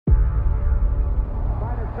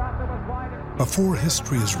Before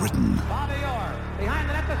history is written,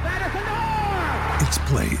 it's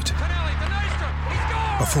played.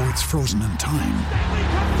 Before it's frozen in time,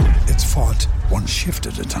 it's fought one shift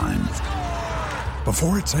at a time.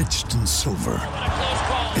 Before it's etched in silver,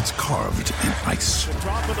 it's carved in ice.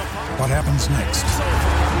 What happens next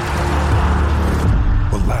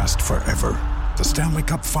will last forever. The Stanley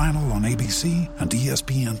Cup Final on ABC and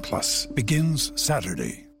ESPN Plus begins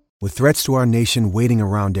Saturday. With threats to our nation waiting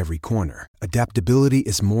around every corner, adaptability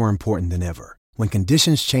is more important than ever. When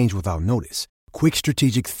conditions change without notice, quick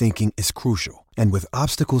strategic thinking is crucial. And with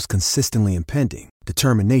obstacles consistently impending,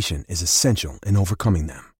 determination is essential in overcoming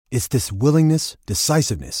them. It's this willingness,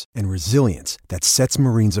 decisiveness, and resilience that sets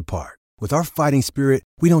Marines apart. With our fighting spirit,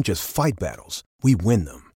 we don't just fight battles, we win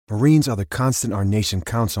them. Marines are the constant our nation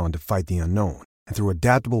counts on to fight the unknown. And through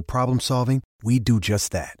adaptable problem solving, we do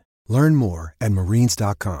just that. Learn more at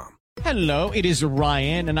marines.com. Hello, it is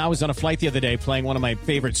Ryan, and I was on a flight the other day playing one of my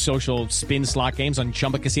favorite social spin slot games on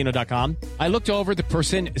ChumbaCasino.com. I looked over at the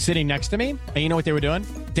person sitting next to me, and you know what they were doing?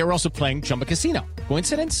 They were also playing Chumba Casino.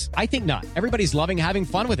 Coincidence? I think not. Everybody's loving having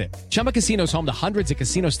fun with it. Chumba Casino is home to hundreds of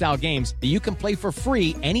casino-style games that you can play for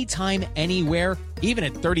free anytime, anywhere, even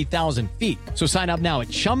at 30,000 feet. So sign up now at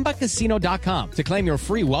ChumbaCasino.com to claim your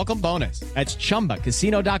free welcome bonus. That's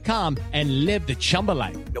ChumbaCasino.com and live the Chumba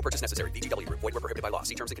life. No purchase necessary. VGW. Void where prohibited by law.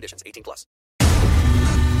 See terms and conditions. 18 plus.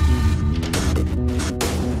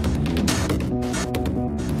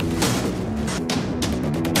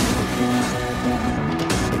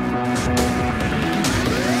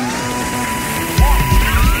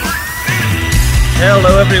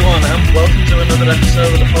 Hello everyone and welcome to another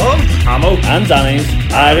episode of Ammo and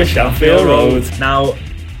Danny's Irish Anfield Road. Now,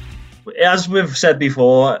 as we've said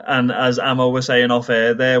before, and as Ammo was saying off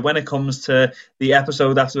air there, when it comes to the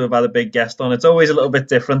episode after we've had a big guest on, it's always a little bit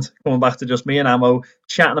different coming back to just me and Ammo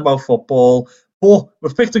chatting about football. But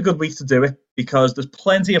we've picked a good week to do it because there's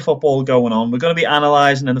plenty of football going on. We're going to be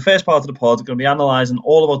analysing, in the first part of the pod, we're going to be analysing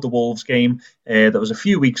all about the Wolves game that was a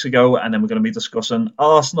few weeks ago, and then we're going to be discussing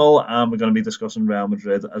Arsenal, and we're going to be discussing Real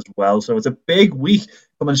Madrid as well. So it's a big week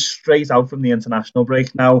coming straight out from the international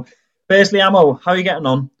break. Now, firstly, Ammo, how are you getting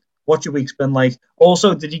on? What's your week's been like?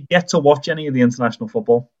 Also, did you get to watch any of the international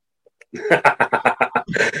football? Did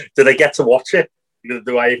I get to watch it?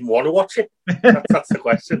 Do I even want to watch it? That's the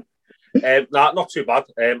question. Not too bad.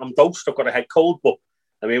 I'm dosed. I've got a head cold, but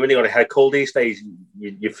I mean, when you got a head cold these days,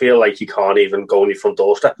 you feel like you can't even go on your front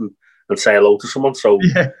doorstep and say hello to someone. So,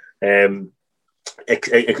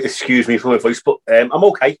 excuse me for my voice, but I'm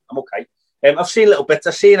okay. I've seen little bits.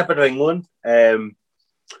 I've seen a bit of England.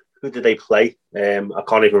 Who did they play? I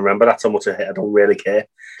can't even remember. That's how much I don't really care.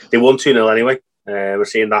 They won 2-0 anyway. I've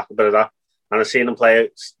seen that, a bit of that, and I've seen them play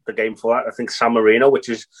the game for it. I think San Marino, which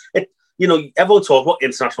is it. You know, everyone talks about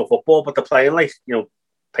international football, but they're playing like, you know,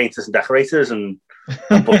 painters and decorators and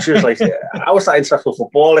butchers. Like, how is that international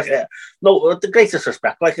football? Like, no, with the greatest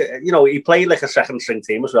respect. Like, you know, he played like a second string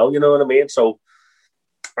team as well. You know what I mean? So,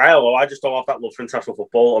 I just don't have that love for international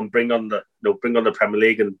football and bring on the Premier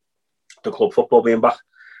League and the club football being back.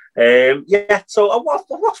 So I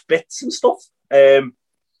watched bits and stuff. You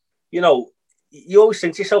know, you always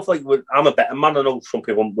think to yourself, like, I'm a betting man. I know some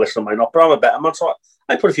people listening might not, but I'm a betting man. So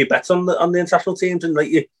I put a few bets on the international teams, and like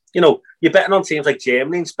you know, you're betting on teams like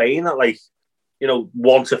Germany and Spain at like, you know,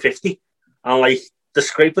 1-50, and like they're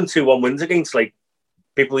scraping 2-1 wins against like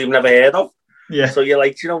people you've never heard of. Yeah. So you're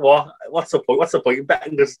like, you know what? What's the point? What's the point in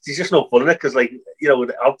betting? Because there's just no fun in it. Because like, you know,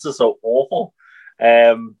 the odds are so awful.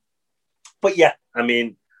 But yeah, I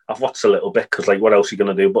mean, I've watched a little bit because like, what else are you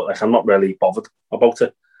gonna do? But like, I'm not really bothered about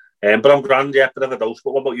it. But I'm grand, yeah, bit of a dose.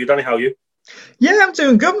 But what about you, Danny? How are you? Yeah, I'm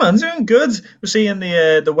doing good, man. Doing good. We're seeing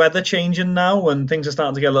the weather changing now, and things are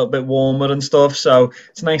starting to get a little bit warmer and stuff. So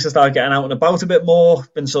it's nice to start getting out and about a bit more.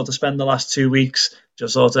 Been sort of spend the last 2 weeks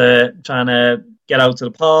just sort of trying to get out to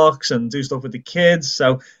the parks and do stuff with the kids.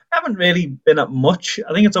 So I haven't really been at much.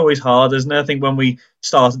 I think it's always hard, isn't it? I think when we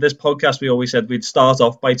started this podcast, we always said we'd start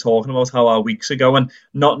off by talking about how our weeks are going,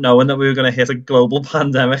 not knowing that we were going to hit a global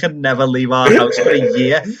pandemic and never leave our house for a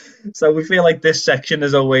year. So we feel like this section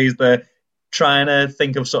is always the trying to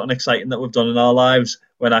think of something exciting that we've done in our lives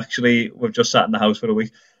when actually we've just sat in the house for a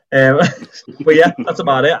week. But yeah, that's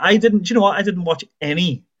about it. I didn't watch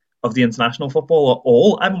any of the international football at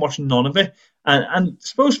all. I haven't watched none of it. And I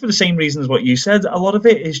suppose for the same reason as what you said, a lot of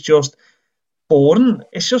it is just boring.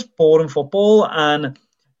 It's just boring football, and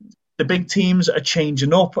the big teams are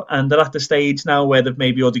changing up, and they're at the stage now where they've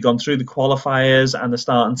maybe already gone through the qualifiers and they're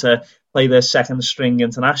starting to play their second string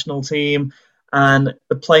international team, and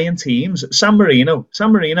they're playing teams. San Marino,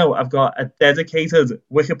 I've got a dedicated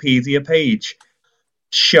Wikipedia page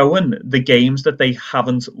showing the games that they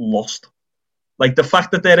haven't lost. Like, the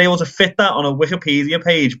fact that they're able to fit that on a Wikipedia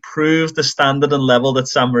page proves the standard and level that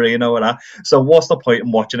San Marino are at. So what's the point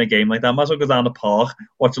in watching a game like that? Might as well go down the park,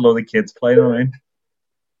 watch a load of kids play, you know what I mean?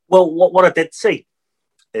 Well, what I did see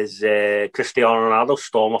is Cristiano Ronaldo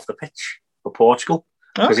storm off the pitch for Portugal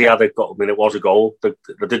because he had a goal. I mean, it was a goal.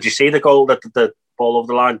 Did you see the goal that the ball over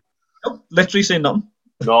the line? Nope, literally seen nothing.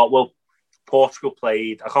 No, well, Portugal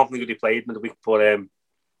played. I can't think who they played in the week, but it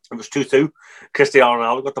was 2-2. Cristiano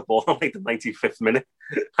Ronaldo got the ball in like the 95th minute,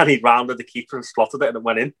 and he rounded the keeper and slotted it, and it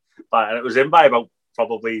went in. And it was in by about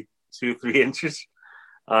probably 2-3 inches,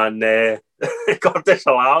 and it got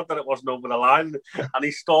disallowed that it wasn't over the line, and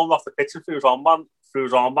he stormed off the pitch and threw his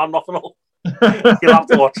armband off and all. You'll have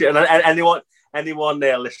to watch it, and anyone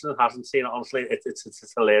there listening hasn't seen it. Honestly,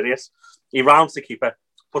 it's hilarious. He rounds the keeper,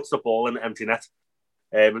 puts the ball in the empty net.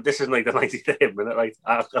 This isn't like the 93rd minute, right?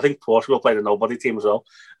 I think Portugal played a nobody team as well,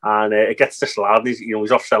 and it gets disallowed. And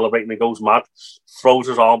he's off celebrating and goes mad, throws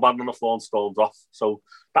his armband on the floor and storms off. So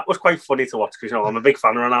that was quite funny to watch because I'm a big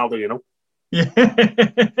fan of Ronaldo, Yeah.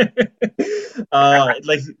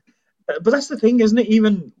 But that's the thing, isn't it?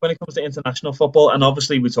 Even when it comes to international football, and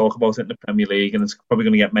obviously we talk about it in the Premier League, and it's probably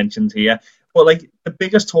going to get mentioned here. But like the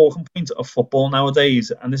biggest talking point of football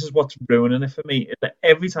nowadays, and this is what's ruining it for me, is that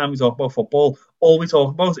every time we talk about football, all we talk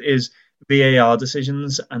about is VAR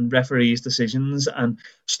decisions and referees' decisions and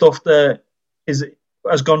stuff that has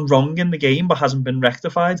gone wrong in the game but hasn't been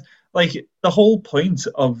rectified. Like the whole point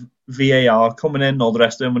of VAR coming in and all the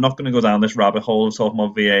rest of them, we're not going to go down this rabbit hole of talking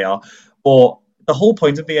about VAR, but the whole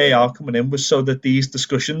point of VAR coming in was so that these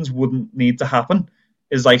discussions wouldn't need to happen.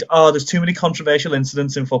 Is like, there's too many controversial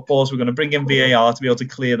incidents in football, so we're going to bring in VAR to be able to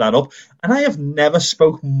clear that up. And I have never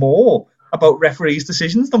spoke more about referees'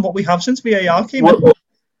 decisions than what we have since VAR came in.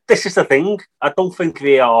 This is the thing. I don't think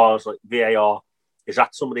VAR is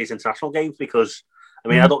at some of these international games because, I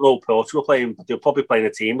mean, I don't know Portugal playing, but they're probably playing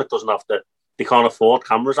a team that doesn't have they can't afford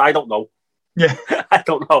cameras. I don't know. Yeah. I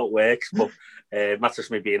don't know how it works, but that's just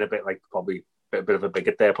me being a bit like probably a bit of a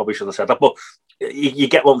bigot there. Probably shouldn't have said that, but you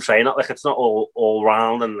get what I'm saying. Like it's not all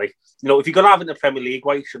round, and like if you're gonna have it in the Premier League,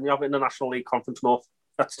 why shouldn't you have it in the National League Conference North?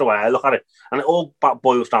 That's the way I look at it, and it all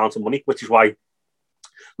boils down to money, which is why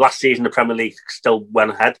last season the Premier League still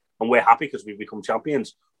went ahead, and we're happy because we've become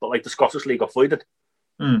champions. But like the Scottish League got voided,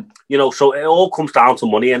 so it all comes down to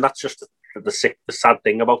money, and that's just the sad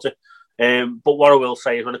thing about it. But what I will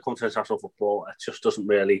say is when it comes to international football, it just doesn't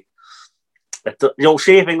really.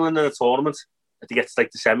 See if England in a tournament, if they get to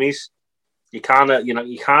like the semis, you kind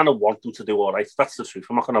of want them to do all right. That's the truth.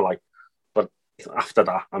 I'm not gonna lie, but after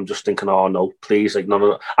that, I'm just thinking, oh no, please, like none of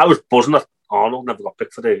that. I was buzzing that Arnold never got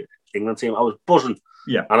picked for the England team. I was buzzing,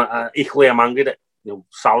 yeah. And equally, I'm angry that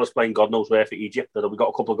Salah's playing God knows where for Egypt. That we got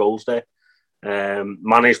a couple of goals there.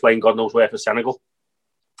 Mane's playing God knows where for Senegal.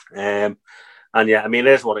 And yeah, I mean,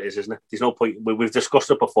 it is what it is, isn't it? There's no point. We've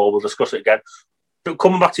discussed it before. We'll discuss it again. But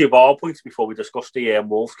coming back to your VAR points before we discuss the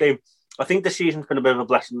Wolves game, I think this season's been a bit of a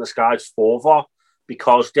blessing in disguise for VAR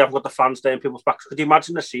because they haven't got the fans there in people's backs. Could you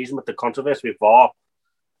imagine the season with the controversy with VAR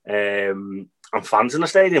and fans in the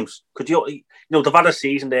stadiums? Could you, they've had a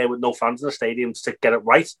season there with no fans in the stadiums to get it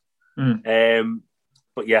right.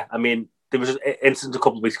 But yeah, I mean, there was an incident a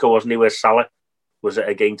couple of weeks ago, wasn't there, where Salah was it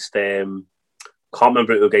against, can't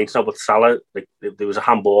remember who it was against now, but Salah, like, there was a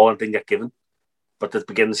handball and didn't get given. But at the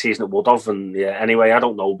beginning of the season, it would have. And yeah, anyway, I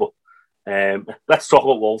don't know. But let's talk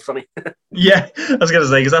about Wolves, Sonny. Yeah, I was going to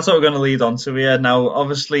say, because that's what we're going to lead on to here. Now,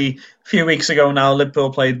 obviously, a few weeks ago now,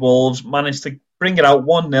 Liverpool played Wolves, managed to bring it out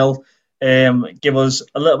 1-0, give us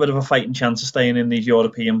a little bit of a fighting chance of staying in these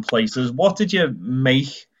European places. What did you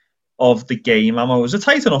make of the game, Amo? It was a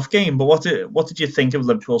tight enough game, but what did you think of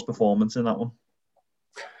Liverpool's performance in that one?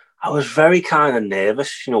 I was very kind of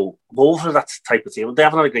nervous. Wolves are that type of team. They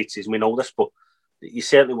haven't had a great season, we know this, but you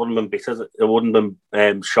certainly wouldn't have been bitter. They wouldn't have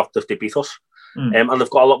been shocked if they beat us. And they've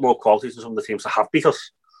got a lot more qualities than some of the teams that have beat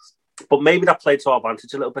us. But maybe that played to our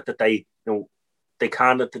advantage a little bit that they've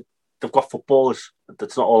got footballers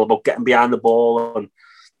that's not all about getting behind the ball, and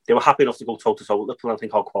they were happy enough to go toe to toe with Liverpool. I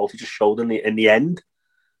think our quality just showed in the end.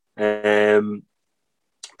 But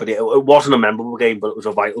it wasn't a memorable game, but it was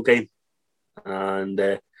a vital game. And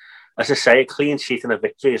as I say, a clean sheet and a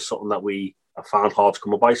victory is something that we have found hard to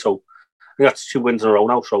come by. So I think that's 2 wins in a row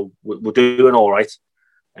now, so we're doing all right.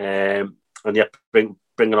 And yet, bringing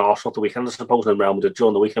Arsenal to the weekend, I suppose, and Real Madrid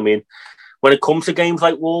during the week. I mean, when it comes to games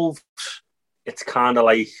like Wolves, it's kind of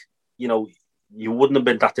like, you wouldn't have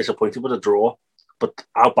been that disappointed with a draw, but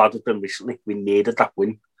how bad it's been recently. We needed that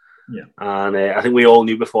win. Yeah. And I think we all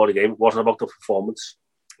knew before the game, it wasn't about the performance.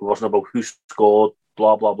 It wasn't about who scored,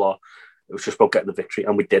 blah, blah, blah. It was just about getting the victory,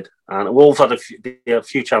 and we did. And Wolves had a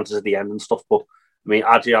few chances at the end and stuff, but I mean,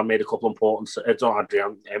 Adrian made a couple of important. Not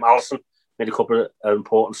Adrian, Alisson made a couple of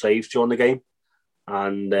important saves during the game,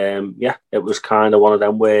 and it was kind of one of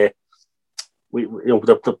them where we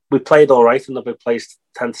played all right, and the big players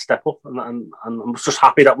tend to step up, and I'm just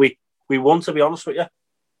happy that we won. To be honest with you.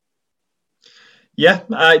 Yeah,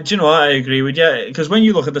 do you know what? I agree with you, because when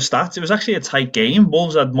you look at the stats, it was actually a tight game.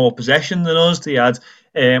 Wolves had more possession than us. They had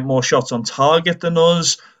more shots on target than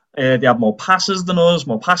us. They had more passes than us,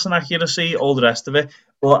 more passing accuracy, all the rest of it.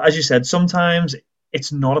 But as you said, sometimes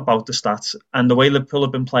it's not about the stats. And the way Liverpool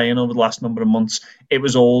have been playing over the last number of months, it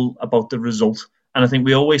was all about the result. And I think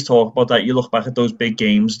we always talk about that. You look back at those big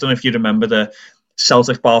games. I don't know if you remember the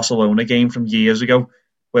Celtic-Barcelona game from years ago,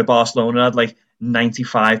 where Barcelona had like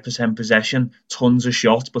 95% possession, tons of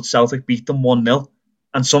shots, but Celtic beat them 1-0.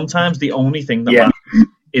 And sometimes the only thing that matters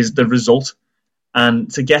is the result.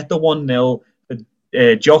 And to get the 1-0,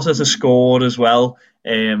 Jota to score as well,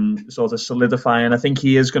 sort of solidifying. I think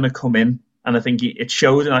he is going to come in, and I think it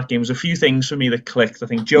showed in that game. There's a few things for me that clicked. I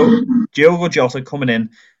think Diogo Jota coming in,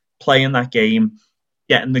 playing that game,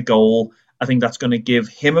 getting the goal, I think that's going to give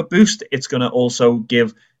him a boost. It's going to also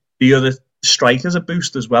give the other strikers a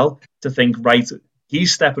boost as well, to think, right,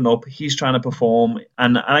 he's stepping up, he's trying to perform.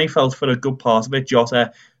 And I felt for a good part of it,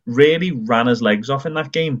 Jota really ran his legs off in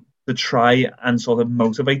that game to try and sort of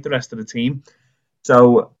motivate the rest of the team.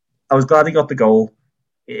 So I was glad he got the goal.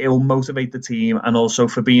 It'll motivate the team, and also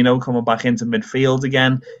Fabinho coming back into midfield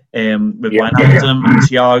again with Wijnaldum and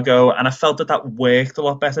Thiago, and I felt that worked a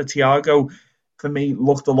lot better. Thiago, for me,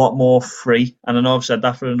 looked a lot more free, and I know I've said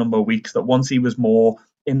that for a number of weeks, that once he was more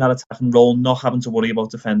in that attacking role, not having to worry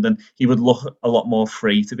about defending, he would look a lot more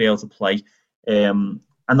free to be able to play, and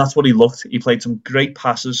that's what he looked. He played some great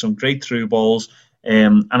passes, some great through balls,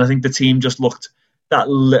 and I think the team just looked that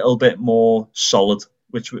little bit more solid,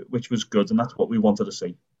 which was good, and that's what we wanted to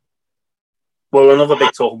see. Well, another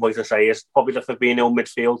big talking point to say is probably the Fabinho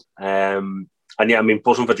midfield. And yeah, I mean,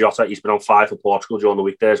 buzzing for Jota, he's been on 5 for Portugal during the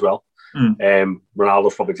week there as well.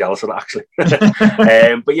 Ronaldo's probably jealous of that, actually.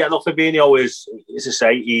 But yeah, no, Fabinho is to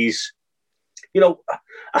say, he's,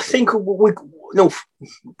 I think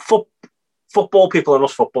football people and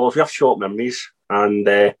us footballers, we have short memories, and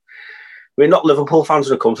we're not Liverpool fans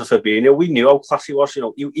when it comes to Fabinho. We knew how class he was.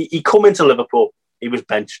 He come into Liverpool, he was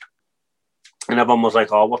benched, and everyone was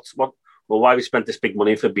like, "Oh, what? Well, why we spent this big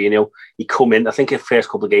money for Fabinho?" He come in, I think, in the first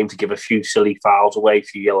couple of games to give a few silly fouls away, a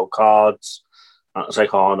few yellow cards. And I was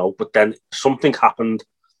like, "Oh no!" But then something happened.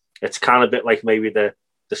 It's kind of a bit like maybe the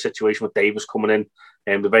situation with Davis coming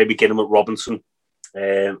in, the very beginning with Robertson.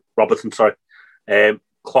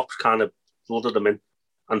 Klopp's kind of flooded him in,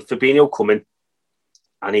 and Fabinho come in,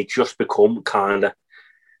 and he just become kind of,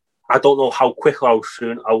 I don't know how quick or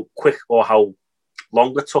how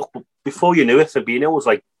long it took, but before you knew it, Fabinho was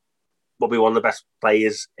like probably one of the best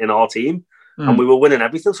players in our team, and we were winning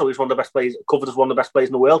everything. So he's one of the best players, covered as one of the best players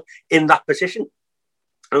in the world in that position.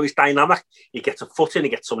 And he's dynamic. He gets a foot in, he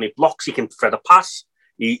gets so many blocks, he can thread a pass.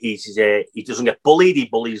 He doesn't get bullied, he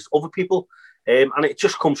bullies other people, and it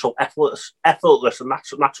just comes so effortless and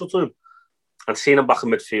natural to him. And seeing him back in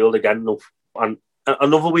midfield again, and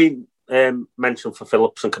another we mentioned for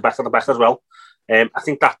Phillips and Quebec at the back as well. I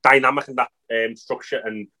think that dynamic and that structure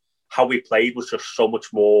and how we played was just so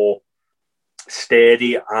much more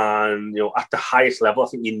steady, and at the highest level, I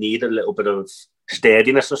think you need a little bit of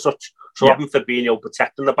steadiness as such. So having Fabinho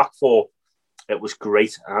protecting the back four, it was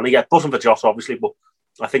great. And yeah, buzzing for Jota, obviously, but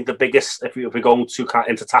I think the biggest, if we're going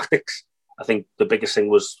into tactics, I think the biggest thing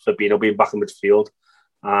was Fabinho being back in midfield.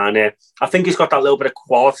 And I think he's got that little bit of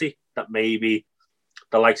quality that maybe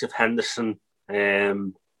the likes of Henderson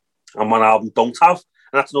and Wijnaldum don't have.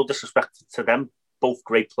 And that's no disrespect to them, both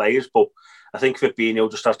great players, but I think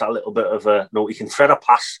Fabinho just has that little bit of he can thread a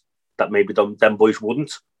pass that maybe them boys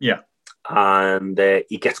wouldn't. Yeah. And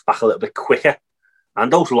he gets back a little bit quicker.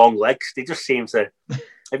 And those long legs, they just seem to...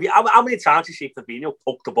 How many times you see Fabinho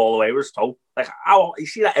poke the ball away with his toe? Like, you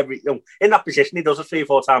see that in that position, he does it 3 or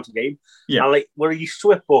 4 times a game. Yeah. And we're used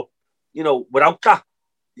to it, but, without that,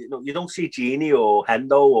 you don't see Gini or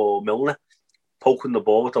Hendo or Milner poking the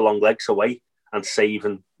ball with the long legs away and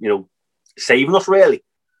saving us, really.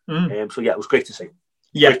 So, yeah, it was great to see.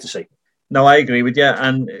 Yeah. Great to see. No, I agree with you.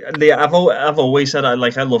 And I've always said I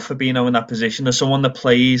love Fabinho in that position as someone that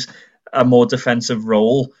plays a more defensive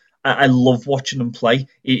role. I love watching him play.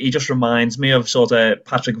 He just reminds me of sort of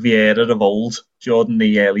Patrick Vieira of old, Jordan,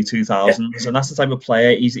 the early 2000s. Yeah. And that's the type of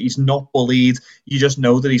player. He's not bullied. You just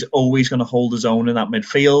know that he's always going to hold his own in that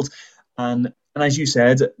midfield. And And as you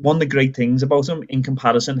said, one of the great things about him in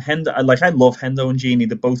comparison, I love Hendo and Gini.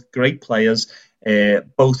 They're both great players,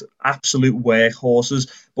 both absolute workhorses.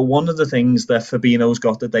 But one of the things that Fabinho's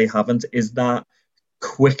got that they haven't is that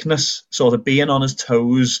quickness, sort of being on his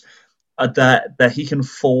toes, that he can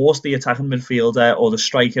force the attacking midfielder or the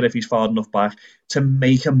striker, if he's far enough back, to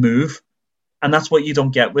make a move. And that's what you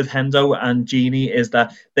don't get with Hendo and Gini, is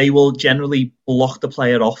that they will generally block the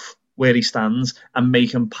player off where he stands and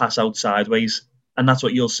make him pass out sideways. And that's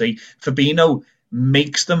what you'll see. Fabinho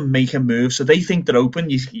makes them make a move. So they think they're open.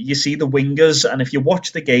 You see the wingers, and if you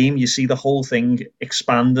watch the game, you see the whole thing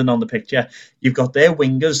expanding on the picture. You've got their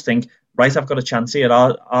wingers think, right, I've got a chance here.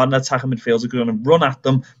 Our attacking midfielders are going to run at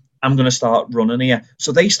them. I'm going to start running here.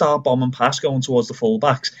 So they start bombing past, going towards the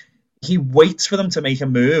fullbacks. He waits for them to make a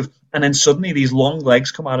move, and then suddenly these long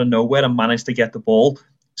legs come out of nowhere and manage to get the ball.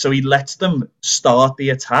 So he lets them start the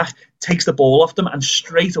attack, takes the ball off them, and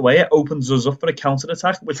straight away it opens us up for a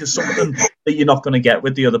counter-attack, which is something that you're not going to get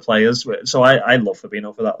with the other players. So I love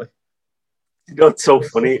Fabinho for that. You know what's so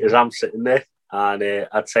funny is I'm sitting there, and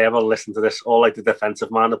I'd say I'm going to listen to this. All like the defensive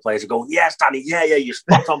man, the players are going, yes, Danny, yeah, you're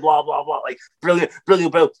spot on, blah, blah, blah. Like, brilliant.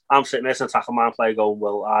 I'm sitting there as an attacking man player going,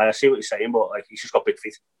 well, I see what you're saying, but like, he's just got big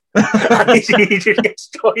feet. he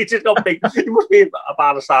just got big. He must be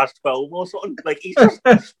about a size 12 or something. Like, he just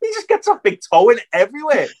gets a big toe in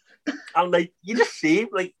everywhere. And like, you just see him,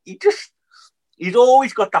 like, he's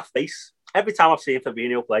always got that face. Every time I've seen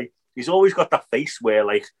Fabinho play, he's always got that face where,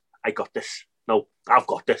 like, I got this. No, I've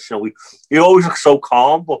got this. You know, he always looks so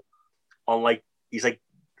calm, but on like he's like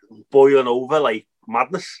boiling over like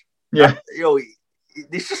madness. Yeah, you know,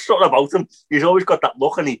 there's just something about him. He's always got that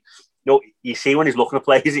look, and you see when he's looking at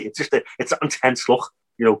players, it's that intense look.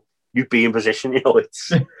 You know, you be in position. You know,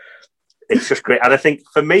 it's just great. And I think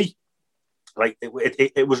for me, like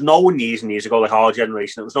it was known years and years ago, like our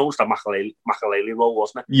generation, it was known as the Makelele role,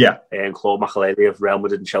 wasn't it? Yeah, and Claude Makelele of Real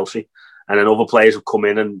Madrid and Chelsea, and then other players have come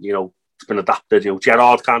in and it's been adapted.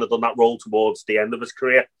 Gerrard kind of done that role towards the end of his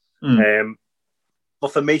career.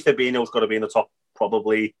 But for me, Fabinho's got to be in the top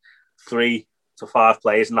probably 3 to 5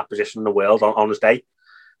 players in that position in the world on his day.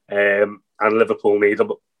 And Liverpool need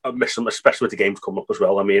him. I miss him, especially with the games coming up as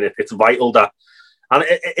well. I mean, it's vital that, and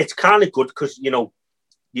it's kind of good because you're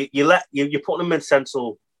putting them in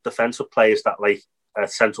central defensive players that like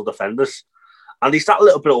central defenders, and there's that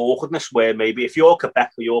little bit of awkwardness where maybe if you're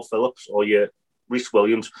Quebec or you're Phillips or you're Reece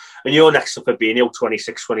Williams, and you're next to Fabinho,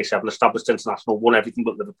 26, 27, established international, won everything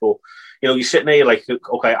but Liverpool. You're sitting there, you're like,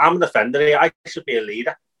 okay, I'm a defender here, I should be a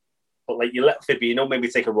leader. But like, you let Fabinho maybe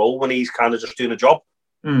take a role when he's kind of just doing a job.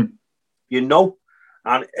 And when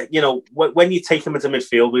you take him into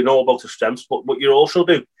midfield, we know about his strengths, but what you also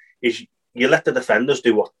do is you let the defenders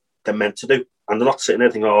do what they're meant to do, and they're not sitting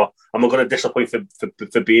there thinking, "Oh, am I going to disappoint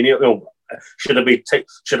Fabinho?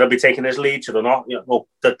 Should I be taking his lead? Should I not?"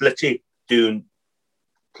 They're literally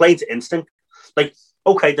playing to instinct. Like,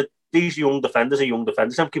 okay, these young defenders are young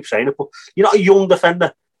defenders. I keep saying it, but you're not a young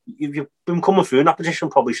defender. You've been coming through in that position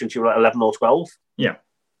probably since you were like 11 or 12. Yeah.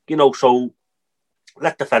 So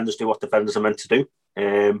let defenders do what defenders are meant to do.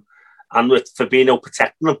 And with Fabinho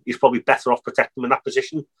protecting them, he's probably better off protecting them in that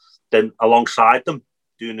position than alongside them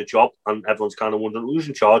doing the job. And everyone's kind of wondering who's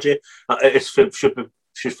in charge here. Should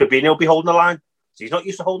Fabinho be holding the line? He's not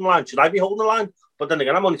used to holding the line. Should I be holding the line? But then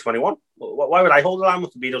again, I'm only 21. Why would I hold the line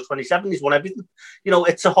with Fabinho's 27? He's won everything.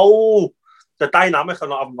 It's the dynamic of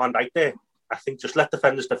not having Van Dijk there. I think just let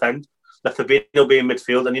defenders defend. Let Fabinho be in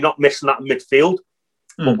midfield. And you're not missing that in midfield.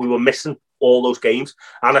 But we were missing all those games.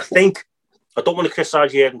 And I think, I don't want to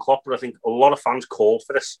criticise Jurgen Klopp, but I think a lot of fans called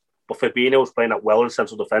for this. But Fabinho was playing that well in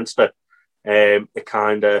central defence that it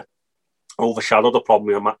kind of overshadowed the problem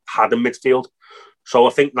we had in midfield. So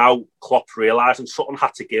I think now Klopp's realising something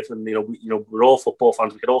had to give, and we're all football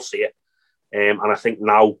fans, we can all see it. And I think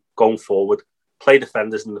now going forward, play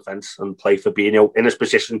defenders in defence and play Fabinho in his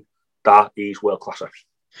position that he's world class at.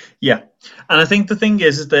 Yeah, and I think the thing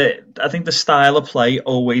is that I think the style of play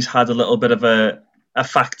always had a little bit of a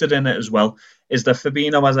factor in it as well. Is that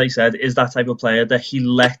Fabinho, as I said, is that type of player that he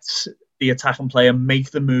lets the attacking player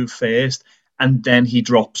make the move first, and then he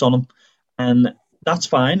drops on him, and that's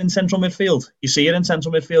fine in central midfield. You see it in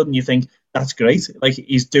central midfield and you think, that's great. Like,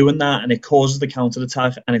 he's doing that and it causes the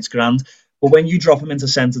counter-attack and it's grand. But when you drop him into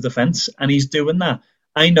centre defence and he's doing that,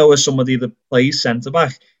 I know as somebody that plays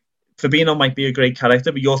centre-back, Fabinho might be a great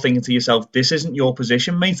character, but you're thinking to yourself, this isn't your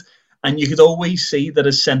position, mate. And you could always see that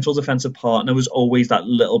his central defensive partner was always that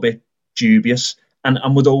little bit dubious and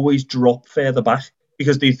would always drop further back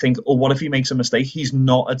because they think, oh, what if he makes a mistake? He's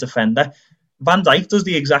not a defender. Van Dijk does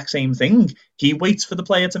the exact same thing. He waits for the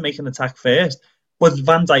player to make an attack first, but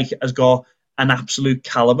Van Dijk has got an absolute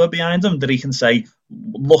caliber behind him that he can say,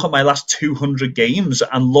 look at my last 200 games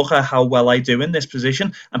and look at how well I do in this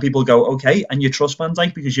position. And people go, okay, and you trust Van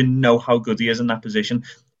Dijk because you know how good he is in that position.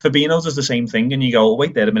 Fabinho does the same thing, and you go,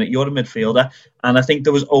 wait there a minute, you're a midfielder. And I think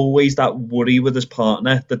there was always that worry with his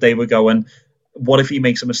partner that they were going, what if he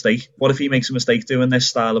makes a mistake? What if he makes a mistake doing this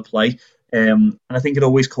style of play? And I think it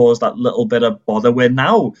always caused that little bit of bother where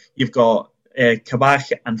now you've got Kabak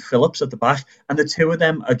and Phillips at the back, and the two of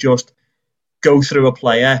them are just go through a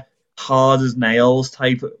player, hard as nails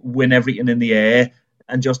type, win everything in the air,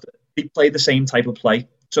 and just they play the same type of play.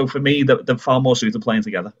 So for me, they're far more suited playing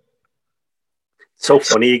together. So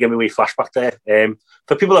funny, you give me a wee flashback there.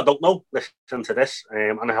 For people that don't know, listen to this,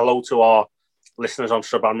 and hello to our listeners on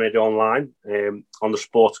Strabane Radio Online, on the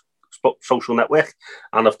Sport social network,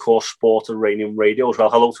 and of course Sport Iranian Radio as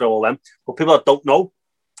well. Hello to all them. But people that don't know,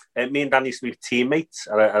 me and Dan used to be teammates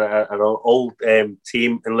at an old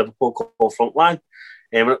team in Liverpool called Frontline.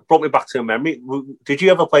 It brought me back to a memory. Did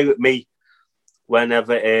you ever play with me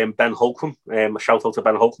whenever Ben Holcomb, a shout out to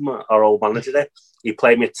Ben Holcomb, our old manager there, he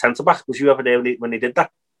played me at centre-back? Was you ever there when he did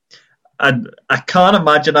that? I can't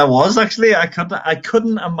imagine I was, actually. I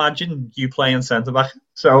couldn't imagine you playing centre-back.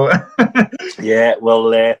 So yeah,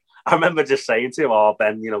 well, I remember just saying to him, oh,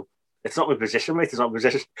 Ben, it's not my position, mate. It's not my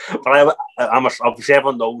position. But obviously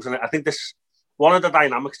everyone knows, and I think this one of the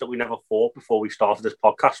dynamics that we never thought before we started this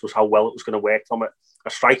podcast was how well it was going to work from a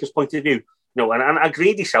striker's point of view. And I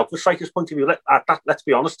agreed yourself with striker's point of view. Let's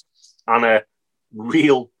be honest, and a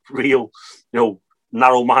real,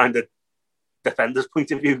 narrow-minded defender's point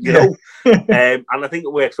of view. And I think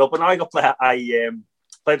it works well. But now I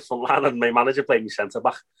played front line, and my manager played me centre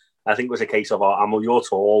back. I think it was a case of, you're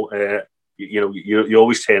tall. You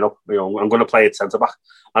always turn up. I'm going to play at centre back,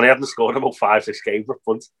 and I hadn't scored about 5-6 games up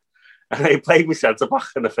front, and they played me centre back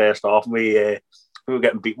in the first half. And we were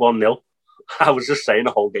getting beat 1-0. I was just saying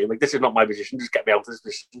the whole game, like, this is not my position. Just get me out of this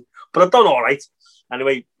position. But I've done all right.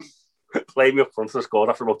 Anyway, played me up front and scored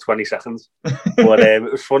after about 20 seconds. But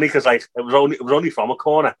it was funny because it was only from a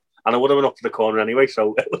corner, and I would have been up to the corner anyway.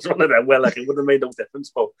 So it was one of them where it would have made no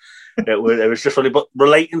difference. But it was just funny. But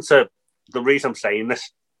relating to the reason I'm saying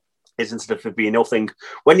this is into the Fabinho thing.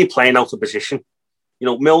 When you're playing out of position,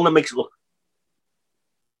 Milner makes it look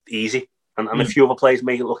easy, and a few other players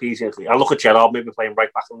make it look easy. I look at Gerrard maybe playing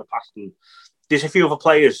right back in the past, and there's a few other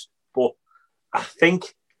players, but I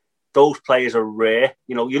think those players are rare.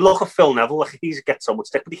 You look at Phil Neville, he gets so much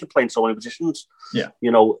stick, but he can play in so many positions. Yeah.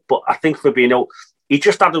 But I think Fabinho, he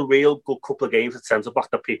just had a real good couple of games at centre-back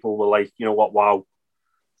that people were like, you know what, wow.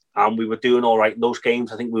 And we were doing all right in those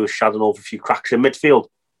games. I think we were shadowing over a few cracks in midfield.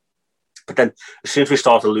 But then as soon as we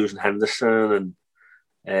started losing Henderson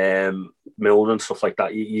and Milner and stuff like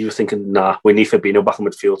that, you were thinking, nah, we need Fabinho back in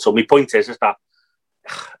midfield. So my point is that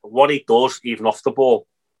what he does, even off the ball,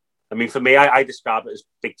 I mean, for me, I describe it as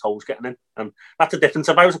big toes getting in. And that's the difference.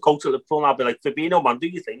 If I was a coach at Liverpool, I'd be like, Fabinho, man, do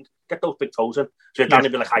you think? Get those big toes in. So Danny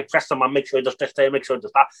would be like, I press the man, make sure he does this there, make sure he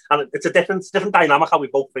does that. And it's a different dynamic how we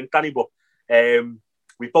both think, Danny. But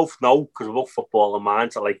we both know, because we're both football and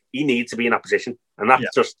minds, that he needs to be in that position. And that's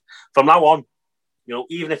just, from now on,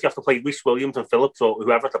 even if you have to play Reece Williams and Phillips or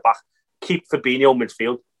whoever at the back, keep Fabinho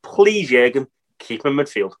midfield. Please, Jurgen, keep him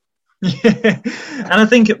midfield. And I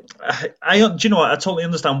think, do you know what? I totally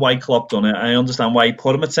understand why Klopp done it. I understand why he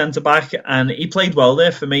put him at centre back, and he played well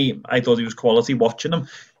there. For me, I thought he was quality watching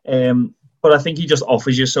him. But I think he just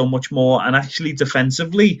offers you so much more. And actually,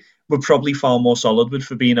 defensively, we're probably far more solid with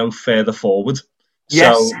Fabinho further forward.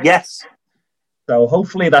 Yes. So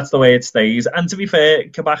hopefully that's the way it stays. And to be fair,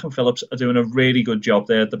 Kabak and Phillips are doing a really good job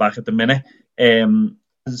there at the back at the minute.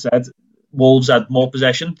 As I said, Wolves had more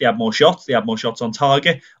possession, they had more shots on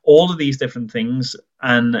target, all of these different things,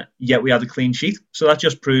 and yet we had a clean sheet. So that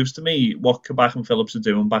just proves to me what Kabak and Phillips are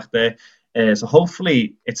doing back there. So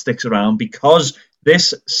hopefully it sticks around, because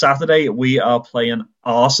this Saturday we are playing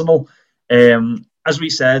Arsenal. As we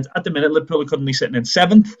said, at the minute Liverpool are currently sitting in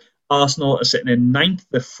 7th. Arsenal are sitting in 9th.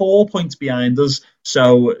 They're 4 points behind us,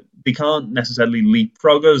 so they can't necessarily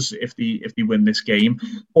leapfrog us if they win this game.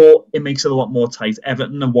 But it makes it a lot more tight.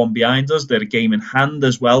 Everton are 1 behind us. They're a game in hand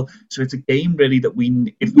as well. So it's a game really that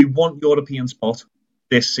if we want European spot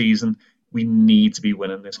this season, we need to be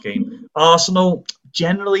winning this game. Arsenal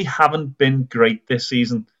generally haven't been great this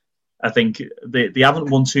season. I think they haven't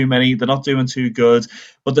won too many. They're not doing too good,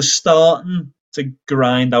 but they're starting to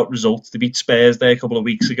grind out results. They beat Spurs there a couple of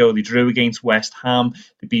weeks ago. They drew against West Ham.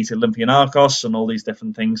 They beat Olympiacos and all these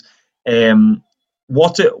different things.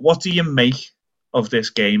 What do you make of this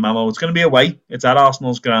game, Amo? It's going to be away. It's at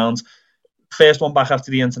Arsenal's ground. First one back after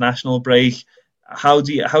the international break. How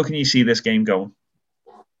can you see this game going?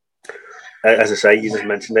 as I say, you just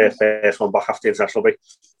mentioned their first one back after the international break.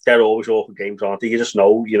 They're always awkward games, aren't they? You just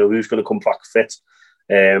know, who's going to come back fit.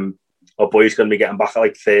 Our boys going to be getting back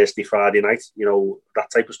like Thursday, Friday night, that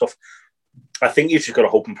type of stuff. I think you've just got to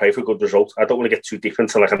hope and pray for a good result. I don't want to get too deep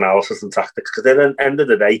into like analysis and tactics, because at the end of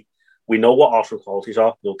the day, we know what Arsenal qualities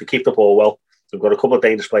are. They keep the ball well. They've got a couple of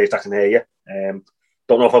dangerous players that can hear you.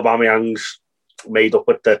 Don't know if Aubameyang's made up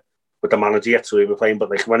with the manager yet, so we're playing, but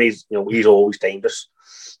like when he's always dangerous.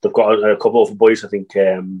 They've got a couple of boys, I think.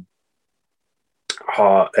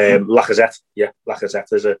 Lacazette,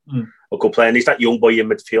 Lacazette is a good player, and he's that young boy in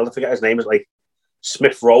midfield. I forget his name. Is like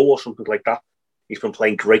Smith Rowe or something like that. He's been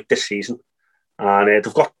playing great this season, and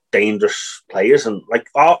they've got dangerous players. And like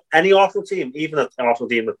any Arsenal team, even an Arsenal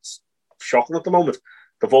team that's shocking at the moment,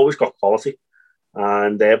 they've always got quality.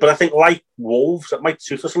 And but I think like Wolves, it might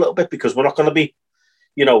suit us a little bit, because we're not going to be,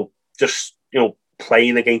 just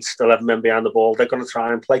playing against 11 men behind the ball. They're going to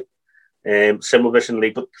try and play similar this in the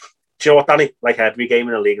league. But do you know what, Danny? Like every game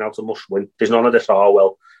in the league now, it's a must win. There's none of this, a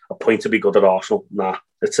point to be good at Arsenal. Nah,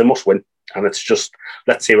 it's a must win. And it's just,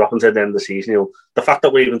 let's see what happens at the end of the season. The fact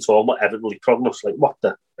that we're even talking about Everton league prognosis, like what?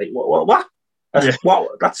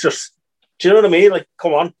 That's just, do you know what I mean? Like,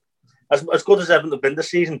 come on. As good as Everton have been this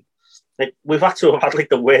season, like we've had to have had like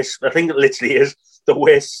the worst, I think it literally is the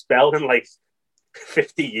worst spell in like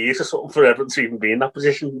 50 years or something for Everton to even be in that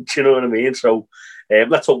position. Do you know what I mean? So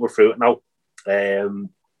let's hope we're through it now.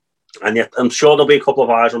 And yet, I'm sure there'll be a couple of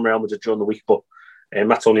eyes on Real Madrid during the week, but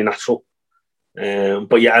that's only natural.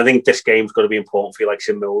 But yeah, I think this game's going to be important for you, like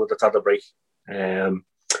Sim Milner that's had a break.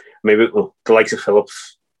 Maybe the likes of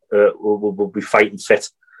Phillips will be fighting fit,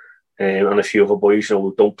 and a few other boys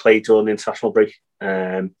who don't play during the international break.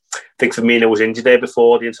 I think Firmino was injured there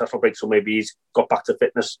before the international break, so maybe he's got back to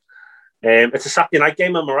fitness. It's a Saturday night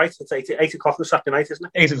game, am I right? It's 8 o'clock on Saturday night, isn't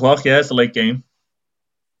it? 8 o'clock, yeah, it's a late game.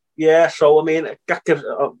 Yeah, so I mean, that gives,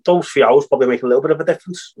 those few hours probably make a little bit of a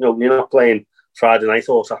difference. You're not playing Friday night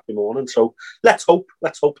or Saturday morning. So let's hope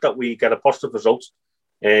that we get a positive result.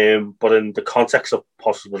 But in the context of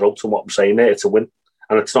positive results and what I'm saying there, it's a win.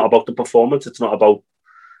 And it's not about the performance. It's not about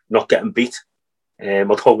not getting beat.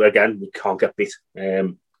 Although, again, we can't get beat.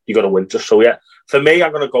 You got to win. Just so, yeah. For me,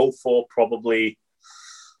 I'm going to go for probably,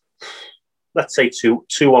 let's say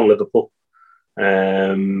 2-1 Liverpool.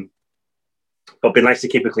 But it'd be nice to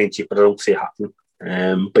keep a clean sheet, but I don't see it happening.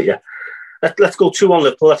 But yeah, let's go 2-1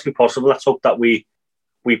 Liverpool. Let's be positive. Let's hope that we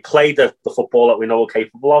play the football that we know we're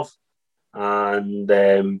capable of, and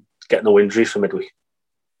get no injuries for midweek.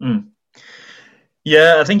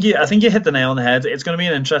 Yeah, I think you hit the nail on the head. It's going to be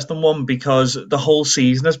an interesting one, because the whole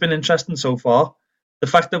season has been interesting so far. The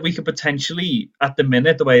fact that we could potentially, at the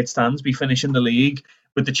minute, the way it stands, be finishing the league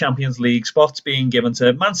with the Champions League spots being given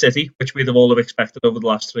to Man City, which we'd have all have expected over the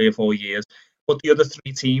last 3 or 4 years, but the other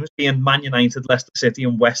 3 teams being Man United, Leicester City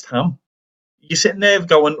and West Ham. You're sitting there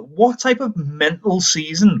going, what type of mental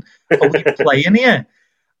season are we playing here?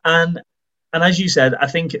 And as you said, I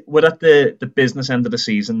think we're at the business end of the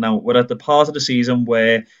season now. We're at the part of the season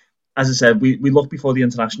where, as I said, we looked before the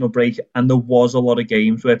international break, and there was a lot of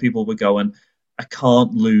games where people were going, I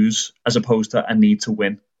can't lose, as opposed to I need to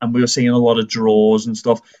win. And we were seeing a lot of draws and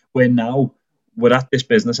stuff, where now we're at this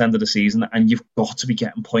business end of the season and you've got to be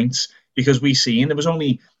getting points, because we've seen, it was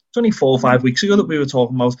only 4 or 5 weeks ago that we were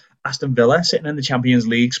talking about Aston Villa sitting in the Champions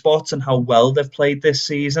League spots and how well they've played this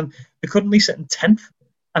season. They're currently sitting 10th.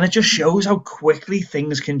 And it just shows how quickly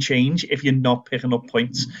things can change if you're not picking up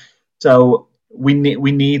points. So we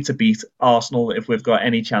need to beat Arsenal if we've got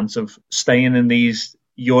any chance of staying in these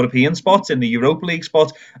European spots, in the Europa League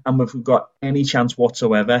spots, and if we've got any chance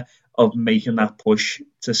whatsoever of making that push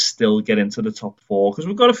to still get into the top 4. Because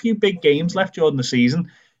we've got a few big games left during the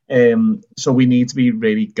season. So we need to be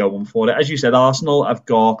really going for it. As you said, Arsenal have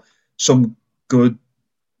got some good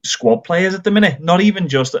squad players at the minute. Not even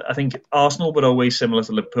just, I think Arsenal were always similar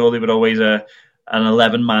to Liverpool. They were always an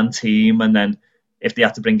 11-man team, and then if they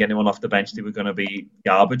had to bring anyone off the bench, they were going to be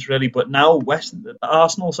garbage, really. But now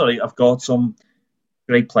Arsenal, have got some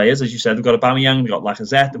great players, as you said. They've got Aubameyang, they've got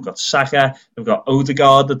Lacazette, they've got Saka, they've got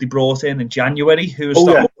Odegaard that they brought in January, who is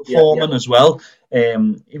performing as well.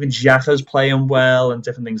 Even Xhaka's playing well and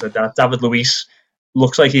different things like that. David Luiz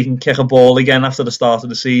looks like he can kick a ball again after the start of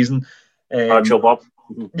the season. Bob.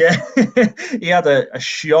 Yeah, he had a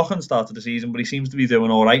shocking start to the season, but he seems to be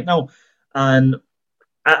doing all right now. And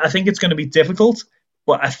I think it's going to be difficult,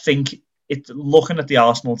 but I think looking at the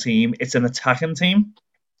Arsenal team, it's an attacking team.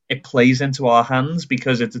 It plays into our hands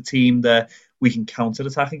because it's a team that we can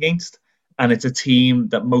counter-attack against. And it's a team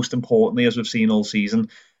that, most importantly, as we've seen all season,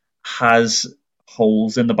 has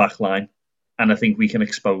holes in the back line. And I think we can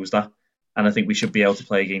expose that. and I think we should be able to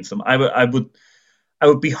play against them. I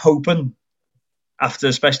would be hoping, after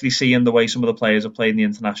especially seeing the way some of the players have played in the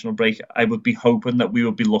international break, I would be hoping that we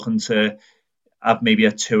would be looking to have maybe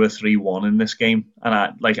a 2 or 3-1 in this game. And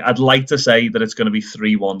I'd like to say that it's going to be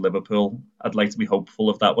 3-1 Liverpool. I'd like to be hopeful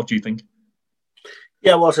of that. What do you think?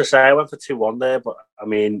 Yeah, well, as I say, I went for 2-1 there, but I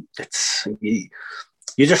mean, it's you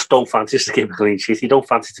just don't fancy to keep a clean sheet. You don't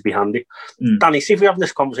fancy to be handy. Danny, see if we were having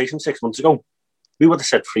this conversation 6 months ago, we would have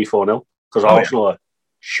said 3-4-0 because Arsenal are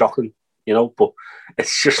shocking, you know. But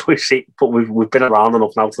it's just we see. But we've been around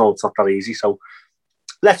enough now to know it's not that easy. So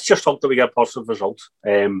let's just hope that we get a positive result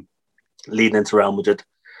leading into Real Madrid,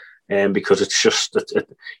 because it's just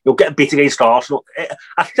you'll get beat against Arsenal.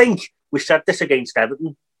 I think we said this against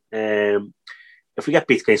Everton. If we get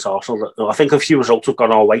beat against Arsenal, I think a few results have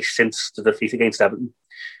gone our way since the defeat against Everton.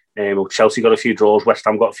 Chelsea got a few draws, West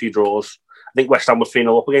Ham got a few draws. I think West Ham was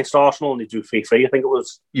 3-0 up against Arsenal and they drew 3-3, I think it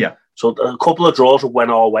was. Yeah. So a couple of draws have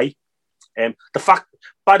went our way. The fact,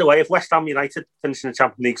 by the way, if West Ham United finish in the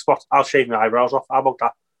Champions League spot, I'll shave my eyebrows off. How about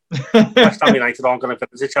that? West Ham United aren't going to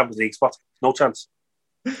finish the Champions League spot. No chance.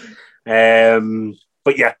 But a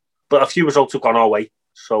few results have gone our way.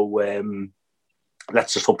 So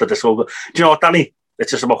let's just hope that this will go. Do you know what, Danny?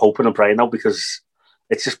 It's just about hoping and praying now because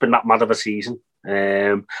it's just been that mad of a season.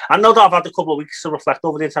 I know that I've had a couple of weeks to reflect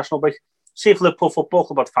over the international break. See if Liverpool Football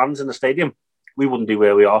Club had fans in the stadium, we wouldn't be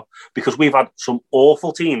where we are because we've had some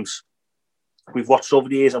awful teams we've watched over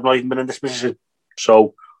the years. I've not even been in this position.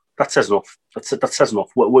 So that says enough. That says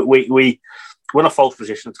enough. We're in a false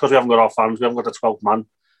position. It's because we haven't got our fans. We haven't got a 12th man.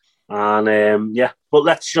 And but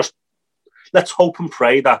let's hope and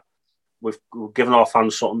pray that we've given our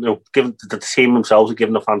fans something. You know, given the team themselves have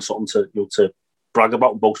given the fans something to brag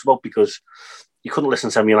about and boast about because you couldn't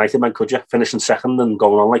listen to them United men, could you? Finishing second and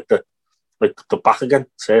going on like the back again.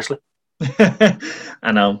 Seriously.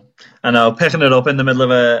 I know. Picking it up in the middle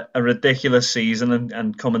of a ridiculous season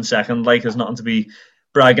and coming second, like, is nothing to be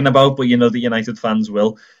bragging about, but you know the United fans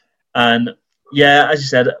will. And yeah, as you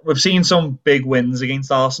said, we've seen some big wins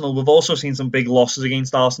against Arsenal. We've also seen some big losses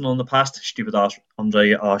against Arsenal in the past. Stupid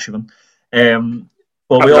Andre Arshavin.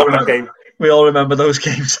 But we all remember those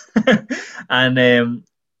games. And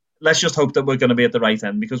let's just hope that we're going to be at the right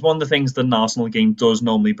end, because one of the things that an Arsenal game does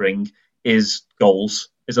normally bring is goals,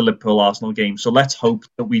 is a Liverpool-Arsenal game. So let's hope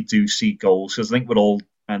that we do see goals, because I think we're all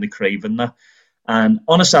kind of craving that. And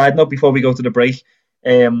on a side note, before we go to the break,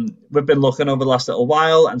 we've been looking over the last little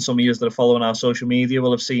while, and some of you that are following our social media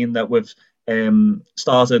will have seen that we've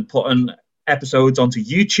started putting episodes onto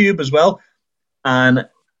YouTube as well. And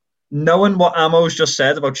knowing what Amo's just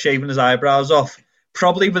said about shaving his eyebrows off,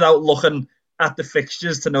 probably without looking at the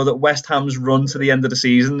fixtures to know that West Ham's run to the end of the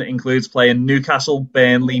season includes playing Newcastle,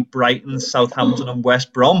 Burnley, Brighton, Southampton and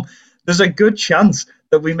West Brom, there's a good chance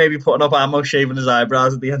that we may be putting up Amo shaving his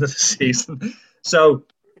eyebrows at the end of the season. So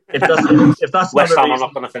if that's West Ham are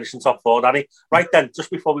not going to finish in top four, Danny. Right then,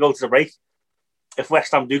 just before we go to the break, if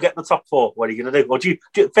West Ham do get in the top four, what are you going to do? Or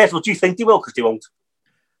first of all, do you think they will? Because they won't.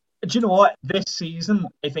 Do you know what? This season,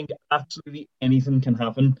 I think absolutely anything can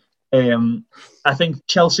happen. I think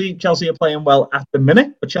Chelsea are playing well at the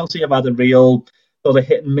minute, but Chelsea have had a real sort of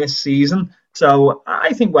hit and miss season. So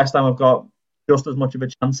I think West Ham have got just as much of a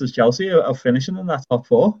chance as Chelsea of finishing in that top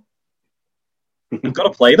four. We've got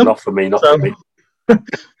to play them. Not for me.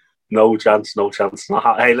 No chance.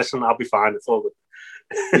 Hey, listen, I'll be fine. It's all good.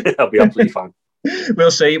 I'll be absolutely fine.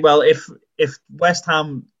 We'll see. Well, if West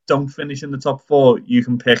Ham don't finish in the top four, you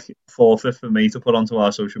can pick forfeit for me to put onto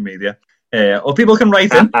our social media. Or people can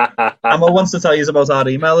write in. Amo wants to tell you about our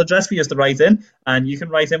email address for you to write in, and you can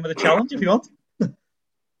write in with a challenge if you want.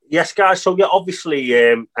 Yes, guys. So, obviously,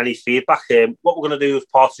 any feedback. What we're going to do as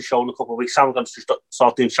part of the show in a couple of weeks, I'm going to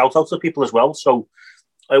start doing shout-outs to people as well. So,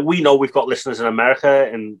 we know we've got listeners in America,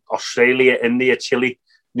 in Australia, India, Chile,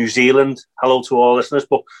 New Zealand. Hello to all listeners.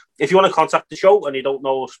 But if you want to contact the show and you don't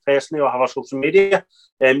know us personally or have our social media,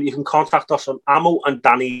 you can contact us on Amo and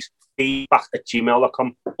Danny's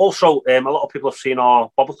feedback@gmail.com. Also, a lot of people have seen our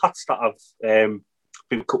bobble hats that have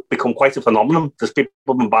become quite a phenomenon. There's people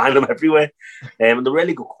have been buying them everywhere, and they're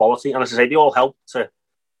really good quality. And as I say, they all help to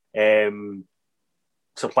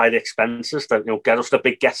supply the expenses that get us the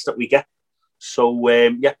big guests that we get. So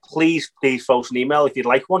please throw us an email if you'd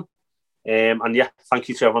like one. And thank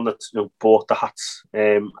you to everyone that bought the hats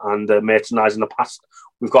and the merchandise in the past.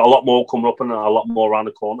 We've got a lot more coming up and a lot more around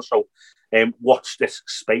the corner. So watch this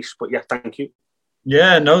space. But thank you.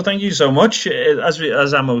 Yeah, no, thank you so much.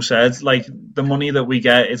 As Amo said, like the money that we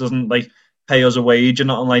get, it doesn't pay us a wage or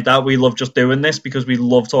nothing like that. We love just doing this because we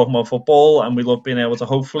love talking about football and we love being able to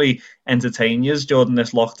hopefully entertain you during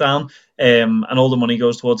this lockdown. And all the money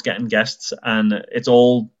goes towards getting guests, and it's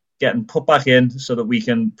all getting put back in so that we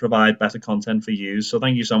can provide better content for you. So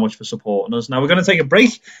thank you so much for supporting us. Now we're going to take a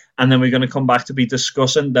break, and then we're going to come back to be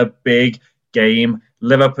discussing the big game,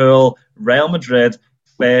 Liverpool, Real Madrid,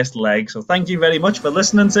 first leg. So thank you very much for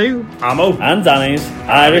listening to Amo and Danny's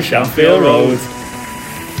Irish Anfield Road.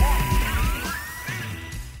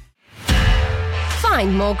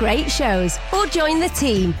 Find more great shows or join the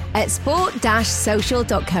team at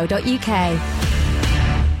sport-social.co.uk.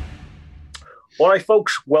 All right,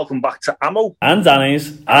 folks, welcome back to Amo and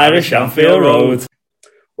Danny's Irish Anfield Road.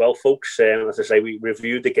 Well, folks, as I say, we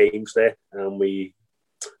reviewed the games there and we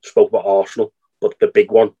spoke about Arsenal, but the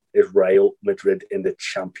big one is Real Madrid in the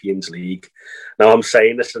Champions League. Now, I'm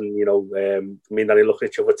saying this and, me and Danny look at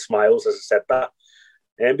each other with smiles as I said that,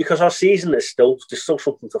 because our season is there's still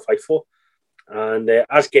something to fight for. And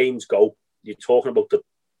as games go, you're talking about the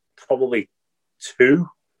probably two,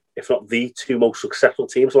 if not the two most successful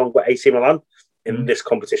teams, along with AC Milan in this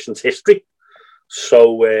competition's history.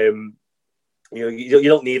 So, you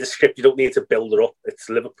don't need a script, you don't need to build it up. It's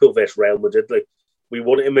Liverpool versus Real Madrid. Like, we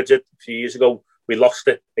won it in Madrid a few years ago. We lost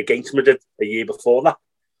it against Madrid a year before that.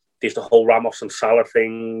 There's the whole Ramos and Salah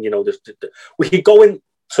thing. We could go into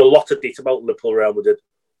a lot of detail about Liverpool Real Madrid,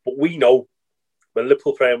 but we know when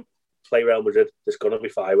Liverpool play Real Madrid, there's going to be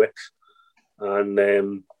fireworks.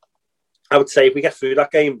 And I would say if we get through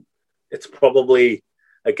that game, it's probably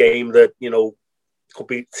a game that, could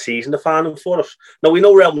be season defining for us. Now, we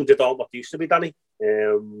know Real Madrid aren't what they used to be, Danny,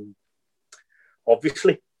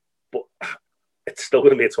 obviously, but it's still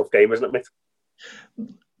going to be a tough game, isn't it, mate?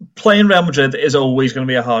 Playing Real Madrid is always going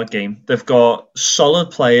to be a hard game. They've got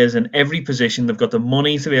solid players in every position. They've got the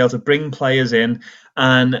money to be able to bring players in.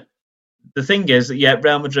 And the thing is that,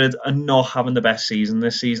 Real Madrid are not having the best season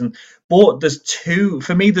this season. But there's two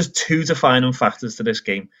defining factors to this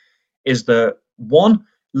game. Is that, one,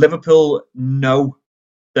 Liverpool know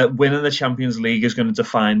that winning the Champions League is going to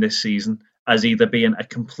define this season as either being a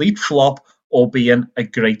complete flop or being a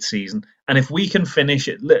great season. And if we can finish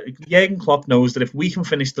it, Jurgen Klopp knows that if we can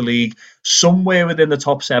finish the league somewhere within the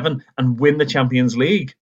top 7 and win the Champions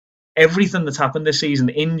League, everything that's happened this season,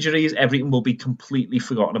 injuries, everything will be completely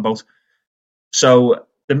forgotten about. So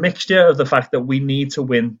the mixture of the fact that we need to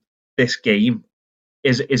win this game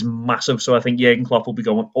is massive. So I think Jurgen Klopp will be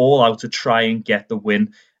going all out to try and get the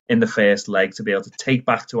win in the first leg to be able to take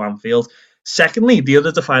back to Anfield. Secondly, the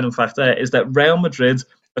other defining factor is that Real Madrid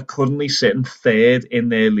are currently sitting third in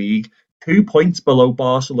their league, 2 points below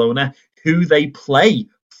Barcelona, who they play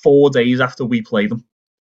 4 days after we play them.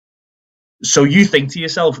 So you think to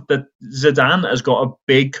yourself that Zidane has got a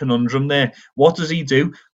big conundrum there. What does he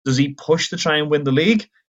do? Does he push to try and win the league?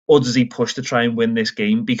 Or does he push to try and win this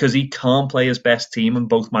game? Because he can't play his best team in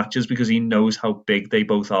both matches because he knows how big they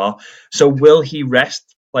both are. So will he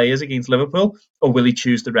rest players against Liverpool, or will he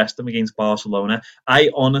choose to rest them against Barcelona? I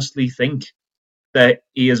honestly think that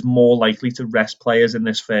he is more likely to rest players in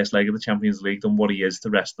this first leg of the Champions League than what he is to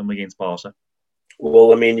rest them against Barca.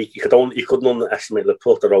 Well, I mean, you couldn't underestimate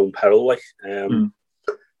Liverpool at their own peril.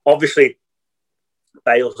 Obviously,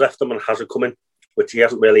 Bale's left them and hasn't come in, which he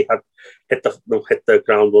hasn't really had hit the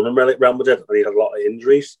ground running really at Real Madrid, and he had a lot of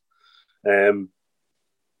injuries. I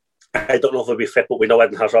don't know if he'll be fit, but we know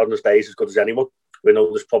Eden Hazard in his day is as good as anyone. We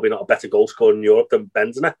know there's probably not a better goal scorer in Europe than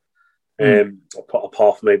Benzema,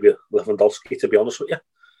 apart from maybe Lewandowski, to be honest with you.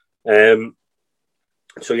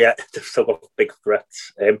 So yeah, they've still got big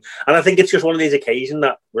threats. And I think it's just one of these occasions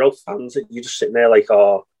that we're all fans that you're just sitting there like,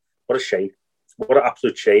 oh, what a shame. What an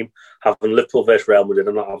absolute shame having Liverpool versus Real Madrid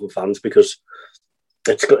and not having fans, because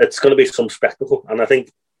it's going to be some spectacle. And I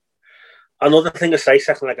think another thing to say,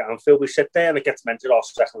 second leg at Anfield, we sit there and it gets mentioned, our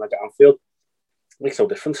second leg at Anfield. It makes no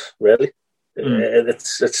difference, really.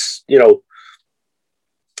 It's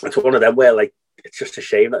it's one of them where like it's just a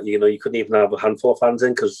shame that you couldn't even have a handful of fans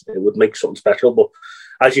in, because it would make something special. But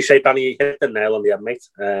as you say, Danny, you hit the nail on the head,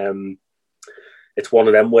 mate. It's one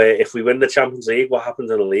of them where if we win the Champions League, what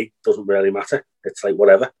happens in the league doesn't really matter. It's like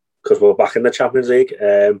whatever, because we're back in the Champions League.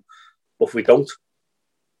 But if we don't,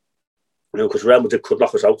 because Real Madrid could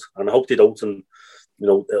knock us out, and I hope they don't. And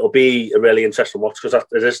it'll be a really interesting watch, because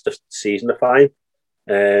it is the season defining.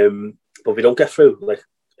 But if we don't get through, like,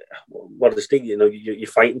 what is the thing? You're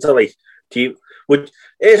fighting to like.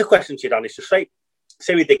 Here's a question to you, Danny. So say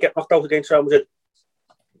we did get knocked out against Real Madrid.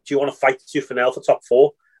 Do you want to fight tooth and nail for top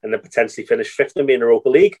 4 and then potentially finish 5th and be in the Europa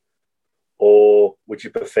League, or would you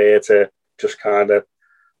prefer to just kind of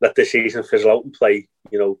let this season fizzle out and play,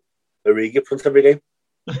 a Riga front every game?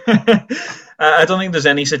 I don't think there's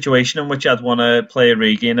any situation in which I'd want to play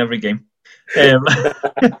Origi in every game.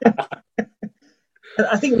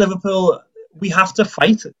 I think Liverpool, we have to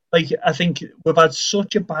fight. Like, I think we've had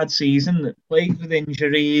such a bad season, played with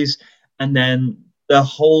injuries, and then the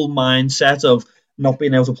whole mindset of not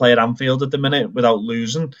being able to play at Anfield at the minute without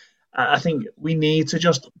losing. I think we need to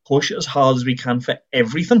just push as hard as we can for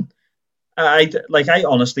everything. I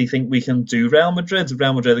honestly think we can do Real Madrid.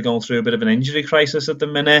 Real Madrid are going through a bit of an injury crisis at the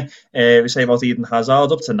minute. We say about Eden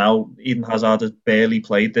Hazard. Up to now, Eden Hazard has barely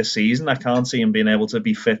played this season. I can't see him being able to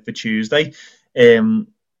be fit for Tuesday. And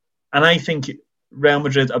I think Real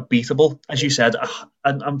Madrid are beatable. As you said,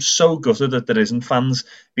 I'm so gutted that there isn't fans,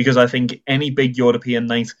 because I think any big European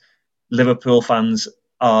night, Liverpool fans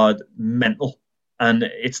are mental. And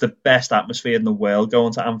it's the best atmosphere in the world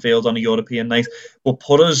going to Anfield on a European night. But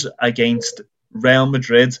put us against Real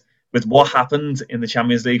Madrid with what happened in the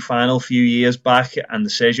Champions League final a few years back and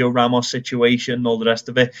the Sergio Ramos situation and all the rest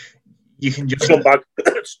of it, you can just...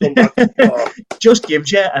 just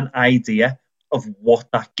gives you an idea of what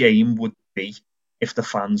that game would be if the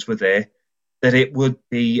fans were there. That it would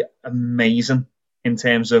be amazing in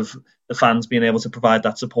terms of the fans being able to provide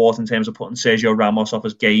that support, in terms of putting Sergio Ramos off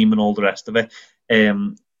his game and all the rest of it.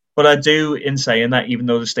 But I do, in saying that, even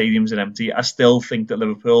though the stadiums are empty, I still think that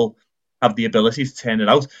Liverpool have the ability to turn it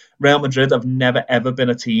out. Real Madrid have never, ever been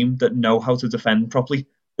a team that know how to defend properly.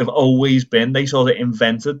 They've always been. They sort of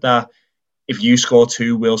invented that if you score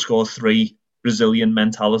 2, we'll score 3 Brazilian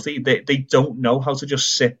mentality. They don't know how to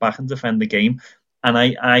just sit back and defend the game. And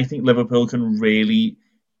I think Liverpool can really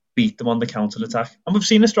beat them on the counter-attack. And we've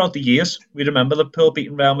seen this throughout the years. We remember Liverpool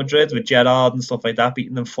beating Real Madrid with Gerrard and stuff like that,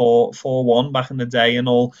 beating them 4-1 back in the day and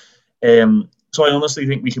all. So I honestly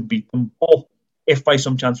think we can beat them. But if by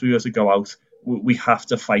some chance we were to go out, we have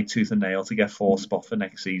to fight tooth and nail to get 4th spot for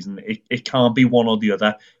next season. It can't be one or the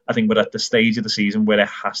other. I think we're at the stage of the season where it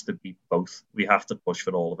has to be both. We have to push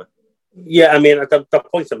for all of it. Yeah, I mean, the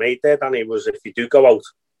point I made there, Danny, was if you do go out,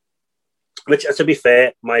 which, to be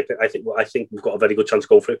fair, I think we've got a very good chance to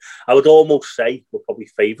go through. I would almost say we're probably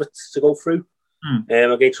favourites to go through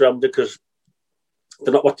against Real Madrid, because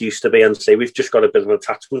they're not what they used to be. And say we've just got a bit of an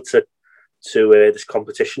attachment to this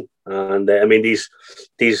competition. And I mean, these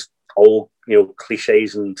old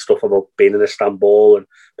cliches and stuff about being in Istanbul and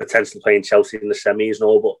potentially playing Chelsea in the semis and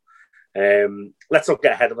all, but let's not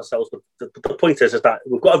get ahead of ourselves. But the point is that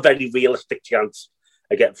we've got a very realistic chance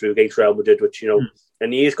of getting through against Real Madrid, which in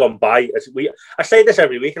the years gone by, I say this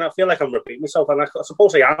every week, and I feel like I'm repeating myself, and I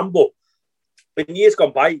suppose I am, but in years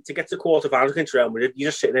gone by, to get to quarterfinals against Real Madrid, you're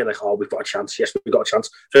just sitting there like, oh, we've got a chance. Yes, we've got a chance.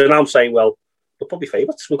 So now I'm saying, well, we're probably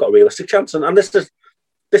favourites. We've got a realistic chance, and this is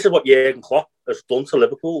what Jurgen Klopp has done to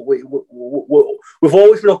Liverpool. We've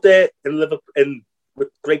always been up there with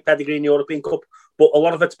great pedigree in the European Cup, but a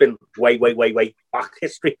lot of it's been way back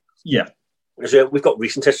history. Yeah. So we've got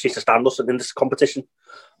recent history to stand us in this competition.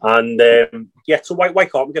 And so why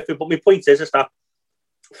can't we get through? But my point is that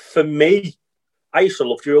for me, I used to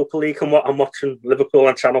love the Europa League and I'm watching Liverpool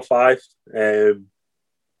on Channel 5.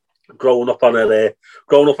 Growing up on a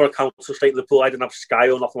council estate in Liverpool, I didn't have Sky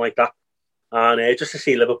or nothing like that. And just to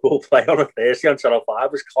see Liverpool play on a Thursday on Channel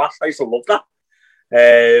 5 was class. I used to love that.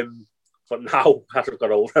 But now, as I've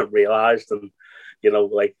got older and realised, and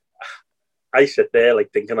I sit there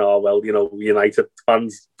thinking, oh well, United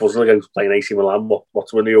fans buzzing against playing AC Milan.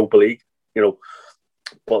 What's in the Europa League,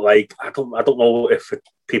 But I don't know if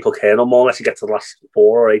people care no more unless you get to the last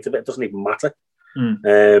 4 or 8 of it. It doesn't even matter.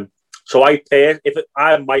 So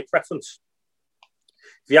my preference.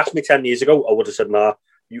 If you asked me 10 years ago, I would have said, nah.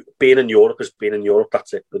 Being in Europe is being in Europe.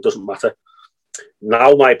 That's it. It doesn't matter.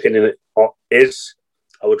 Now, my opinion is,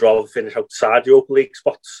 I would rather finish outside the Europa League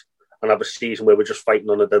spots and have a season where we're just fighting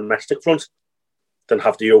on a domestic front than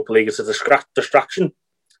have the Europa League as a distraction,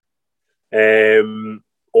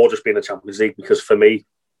 or just be in the Champions League. Because for me,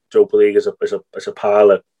 the Europa League is a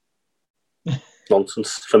pile of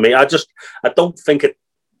nonsense. For me, I don't think it.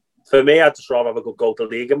 For me, I'd just rather have a good go to the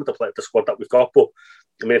league and with the squad that we've got. But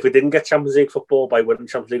I mean, if we didn't get Champions League football by winning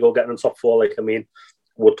Champions League or getting in top 4,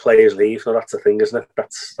 would players leave? No, that's the thing, isn't it?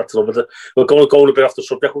 That's another. We're going a bit off the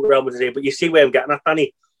subject with Real Madrid, but you see where I'm getting at,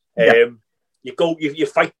 Danny. Yeah. You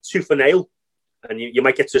fight tooth and nail, and you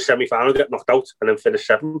might get to a semi-final, get knocked out, and then finish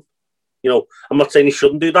 7th. I'm not saying you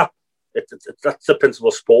shouldn't do that. That's the principle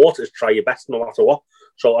of sport: is try your best no matter what.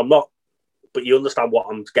 So I'm not, but you understand what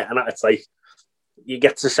I'm getting at. It's like you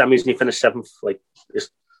get to the semis and you finish 7th.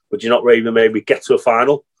 Would you not really maybe get to a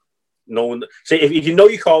final? See, if you know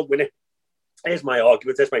you can't win it, here's my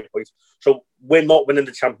argument. Here's my point. So we're not winning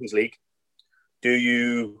the Champions League. Do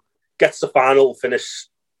you get to the final, finish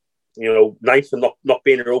ninth and not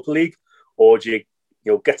being in Europa League, or do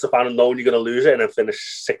you get to fan and knowing you're going to lose it and then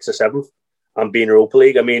finish 6th or 7th and be in Europa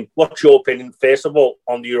League? I mean, what's your opinion, first of all,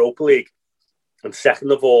 on the Europa League, and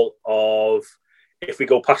second of all, of if we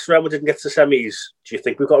go past Real Madrid and get to semis, do you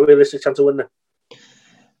think we've got a realistic chance of winning it?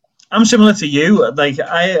 I'm similar to you. Like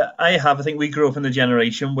I think we grew up in the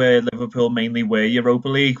generation where Liverpool mainly were Europa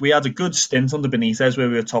League. We had a good stint under Benitez where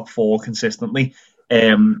we were top 4 consistently,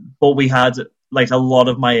 but we had like a lot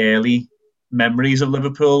of my early memories of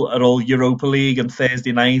Liverpool are all Europa League and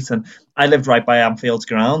Thursday night, and I lived right by Anfield's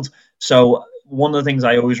ground. So one of the things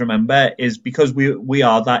I always remember is because we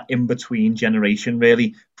are that in-between generation,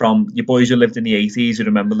 really, from your boys who lived in the 80s who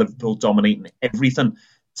remember Liverpool dominating everything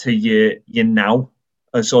to your now,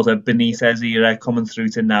 a sort of Benitez era coming through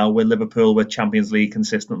to now where Liverpool were Champions League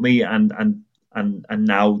consistently and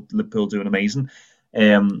now Liverpool doing amazing.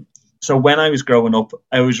 So when I was growing up,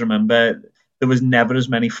 I always remember there was never as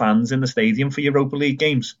many fans in the stadium for Europa League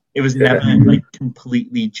games. It was never like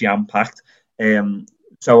completely jam-packed.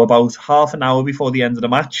 So about half an hour before the end of the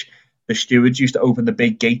match, the stewards used to open the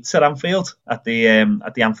big gates at Anfield, at the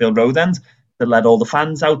Anfield Road end, that let all the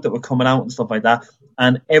fans out that were coming out and stuff like that.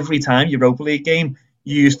 And every time Europa League game,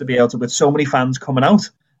 you used to be able to, with so many fans coming out,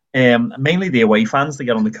 mainly the away fans to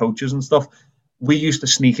get on the coaches and stuff, we used to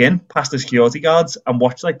sneak in past the security guards and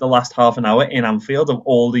watch like the last half an hour in Anfield of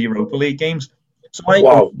all the Europa League games. So I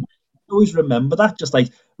always remember that, just like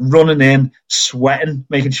running in, sweating,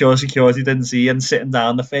 making sure security didn't see you, and sitting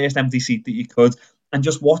down the first empty seat that you could, and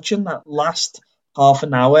just watching that last half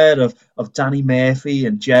an hour of Danny Murphy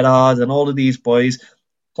and Gerrard and all of these boys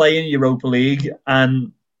playing Europa League.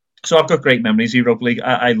 And so I've got great memories of Europa League.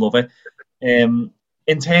 I love it.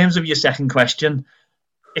 In terms of your second question,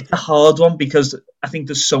 it's a hard one because I think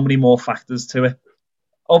there's so many more factors to it.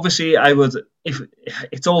 Obviously, if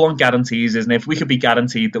it's all on guarantees, isn't it? If we could be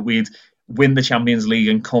guaranteed that we'd win the Champions League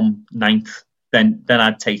and come 9th, then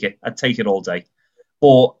I'd take it. I'd take it all day.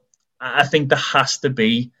 But I think there has to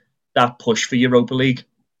be that push for Europa League.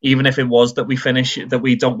 Even if it was that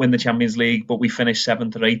we don't win the Champions League, but we finish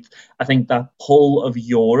 7th or 8th, I think that pull of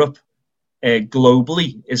Europe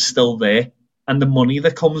globally is still there. And the money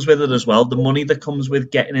that comes with it as well, the money that comes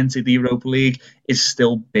with getting into the Europa League is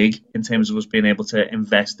still big in terms of us being able to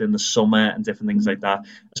invest in the summer and different things like that,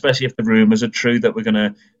 especially if the rumours are true that we're going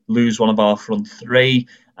to lose one of our front 3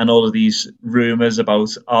 and all of these rumours about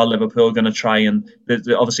are Liverpool going to try and...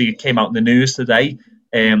 Obviously, it came out in the news today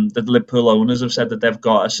that the Liverpool owners have said that they've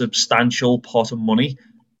got a substantial pot of money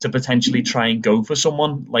to potentially try and go for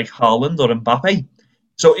someone like Haaland or Mbappe.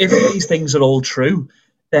 So if these things are all true,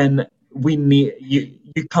 then we need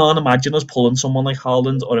you can't imagine us pulling someone like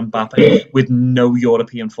Haaland or Mbappe with no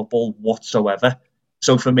European football whatsoever.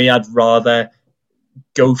 So for me, I'd rather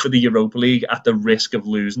go for the Europa League at the risk of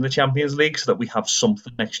losing the Champions League so that we have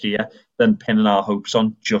something next year than pinning our hopes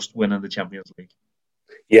on just winning the Champions League.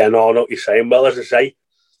 Yeah, no, I know what you're saying. Well, as I say,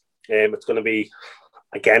 it's going to be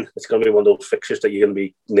one of those fixtures that you're going to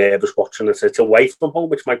be nervous watching. It's away from home,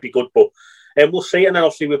 which might be good, but we'll see. And then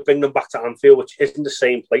obviously we'll bring them back to Anfield, which isn't the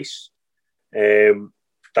same place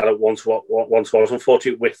that it once was,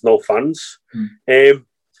 unfortunately, with no fans.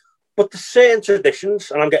 But there's certain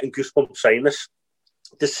traditions, and I'm getting goosebumps saying this,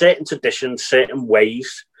 there's certain traditions, certain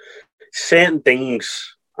ways, certain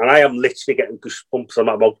things, and I am literally getting goosebumps. I'm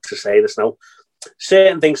about to say this now.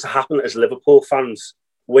 Certain things that happen as Liverpool fans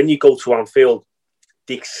when you go to Anfield,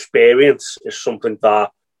 the experience is something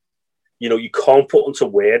that you can't put into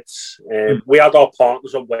words. We had our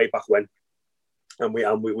partners on way back when, and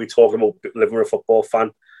we talking about living with a football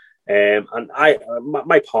fan. And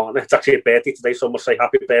my partner, it's actually a birthday today, so I must say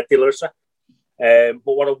happy birthday, Larissa. But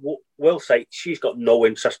what I will say, she's got no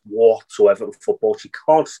interest whatsoever in football. She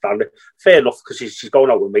can't stand it. Fair enough, because she's going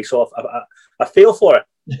out with me, so I feel for her.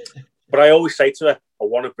 But I always say to her, I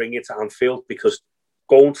want to bring you to Anfield, because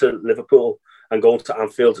going to Liverpool and going to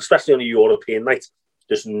Anfield, especially on a European night,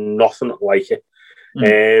 there's nothing like it.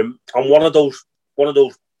 And one of those,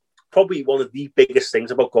 probably one of the biggest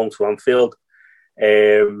things about going to Anfield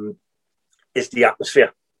is the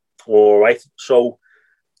atmosphere. All right. So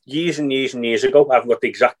years and years and years ago, I haven't got the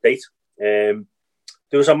exact date, there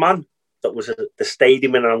was a man that was at the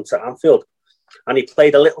stadium in Anfield, and he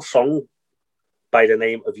played a little song by the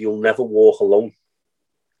name of You'll Never Walk Alone.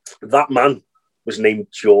 That man was named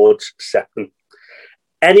George Septon.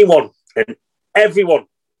 Anyone and everyone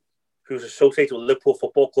who's associated with Liverpool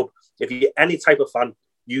Football Club, if you're any type of fan,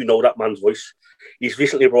 you know that man's voice. He's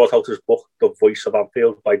recently brought out his book, The Voice of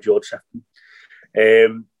Anfield by George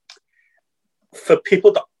Septon. For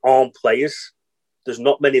people that aren't players, there's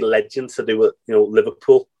not many legends to do with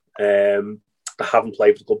Liverpool that haven't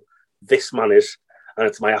played for the club. this man is. And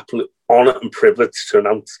it's my absolute honour and privilege to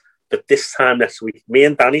announce that this time next week, me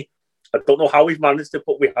and Danny, I don't know how we've managed it,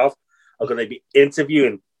 but we have, are going to be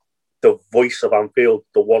interviewing the voice of Anfield,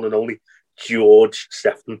 the one and only George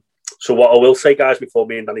Sefton. So what I will say, guys, before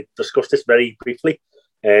me and Danny discuss this very briefly,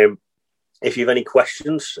 if you have any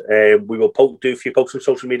questions, we will do a few posts on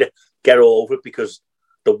social media, get all over it, because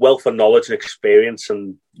the wealth of knowledge and experience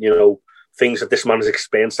and, things that this man has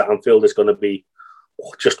experienced at Anfield is going to be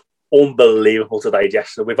just unbelievable to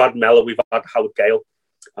digest. So we've had Mellor, we've had Howard Gale,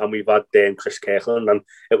 and we've had Chris Kirkland, and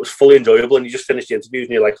it was fully enjoyable. And you just finished the interviews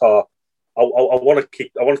and you're like, I want it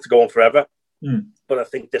to go on forever. But I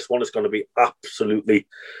think this one is going to be absolutely,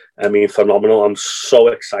 phenomenal. I'm so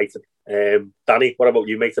excited. Danny, what about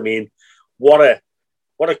you, mate? What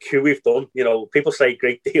a coup we've done. People say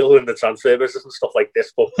great deal in the transfer business and stuff like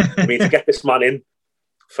this, but to get this man in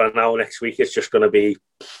for now next week is just going to be.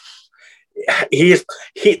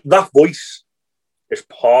 That voice is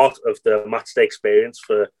part of the matchday experience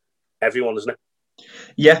for everyone, isn't it?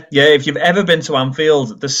 Yeah. If you've ever been to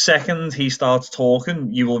Anfield, the second he starts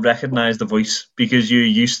talking, you will recognise the voice because you're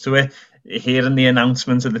used to it, hearing the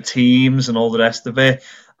announcements of the teams and all the rest of it.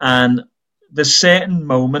 And there's certain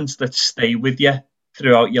moments that stay with you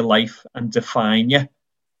throughout your life and define you.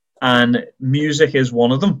 And music is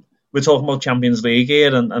one of them. We're talking about Champions League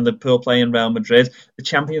here and Liverpool playing Real Madrid. The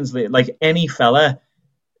Champions League, like any fella,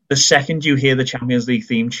 the second you hear the Champions League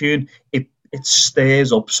theme tune, it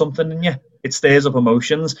stirs up something in you. It stirs up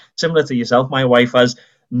emotions. Similar to yourself, my wife has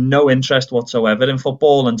no interest whatsoever in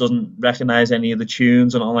football and doesn't recognise any of the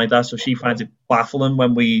tunes and all like that, so she finds it baffling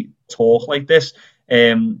when we talk like this.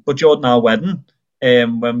 But during our wedding,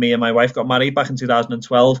 when me and my wife got married back in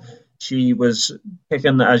 2012, she was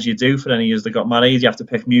picking, as you do for any years that got married, you have to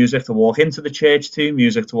pick music to walk into the church to,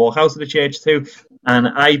 music to walk out of the church to. And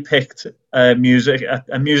I picked a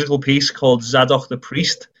musical piece called Zadok the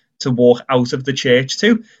Priest to walk out of the church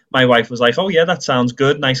to. My wife was like, oh yeah, that sounds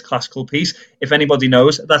good, nice classical piece. If anybody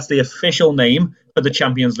knows, that's the official name for the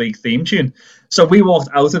Champions League theme tune. So we walked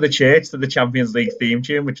out of the church to the Champions League theme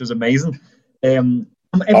tune, which was amazing. Every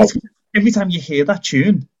time you hear that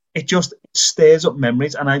tune, it just stirs up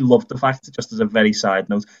memories. And I love the fact, just as a very side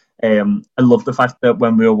note, I love the fact that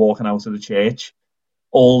when we were walking out of the church,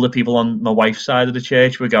 all the people on my wife's side of the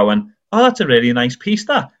church were going, oh, that's a really nice piece,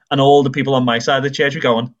 that. And all the people on my side of the church were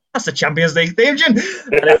going, that's the Champions League theme tune.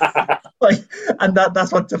 And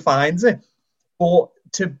that's what defines it. But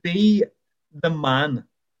to be the man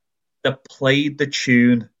that played the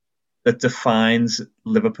tune that defines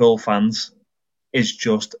Liverpool fans is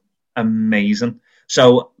just amazing.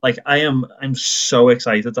 So, I'm so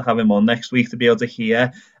excited to have him on next week to be able to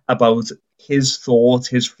hear about his thoughts,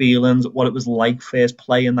 his feelings, what it was like first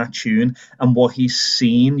playing that tune, and what he's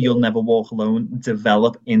seen You'll Never Walk Alone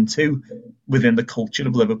develop into within the culture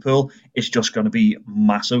of Liverpool. It's just going to be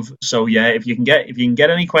massive. So yeah, if you can get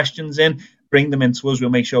any questions in, bring them into us. We'll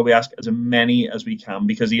make sure we ask as many as we can,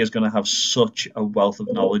 because he is going to have such a wealth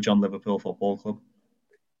of knowledge on Liverpool Football Club.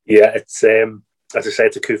 Yeah, it's as I said,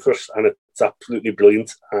 it's a coup for us, and it's absolutely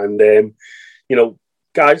brilliant. And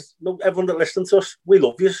guys, everyone that listens to us, we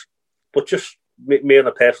love you. But just me on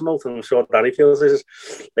a personal note, and I'm sure Danny feels this,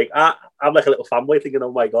 is like I'm like a little fanboy thinking,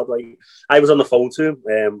 oh my God, like I was on the phone to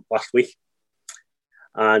him last week,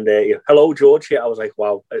 and hello George, I was like,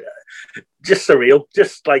 wow, just surreal,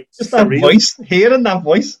 just that surreal. Voice, hearing that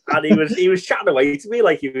voice, and he was chatting away to me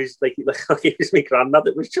like he was like he was my granddad.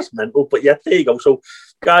 It was just mental. But yeah, there you go. So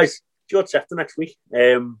guys, George Sefton next week.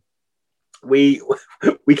 We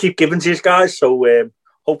keep giving to you guys, so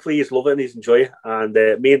hopefully you love it and you enjoy it,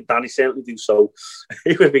 and me and Danny certainly do. So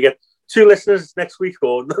if we get 2 listeners next week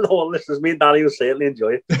or no one listeners, me and Danny will certainly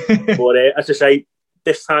enjoy it. But as I say,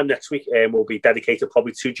 this time next week will be dedicated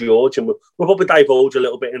probably to George, and we'll probably divulge a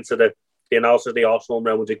little bit into the analysis of the Arsenal and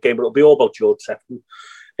Real Madrid game, but it'll be all about George Sefton.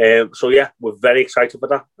 So yeah, we're very excited for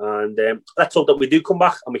that, and let's hope that we do come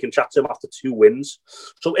back and we can chat to him after 2 wins.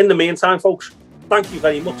 So in the meantime, folks, thank you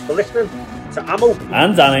very much for listening to Ammo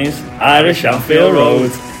and Danny's Irish Anfield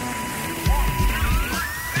Road.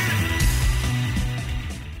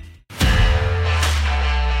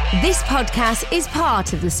 This podcast is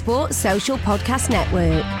part of the Sports Social Podcast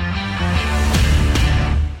Network.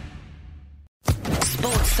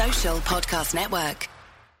 Sports Social Podcast Network.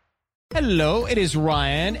 Hello, it is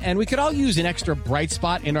Ryan, and we could all use an extra bright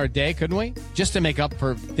spot in our day, couldn't we? Just to make up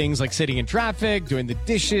for things like sitting in traffic, doing the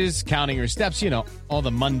dishes, counting your steps, all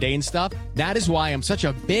the mundane stuff. That is why I'm such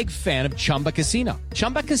a big fan of Chumba Casino.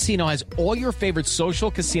 Chumba Casino has all your favorite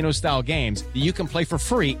social casino-style games that you can play for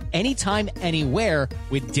free anytime, anywhere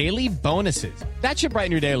with daily bonuses. That should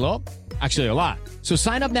brighten your day a little. Actually, a lot. So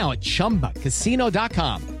sign up now at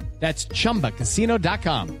ChumbaCasino.com. That's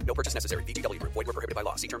ChumbaCasino.com. No purchase necessary. VGW Group. Void where prohibited by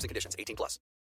law. See terms and conditions. 18+.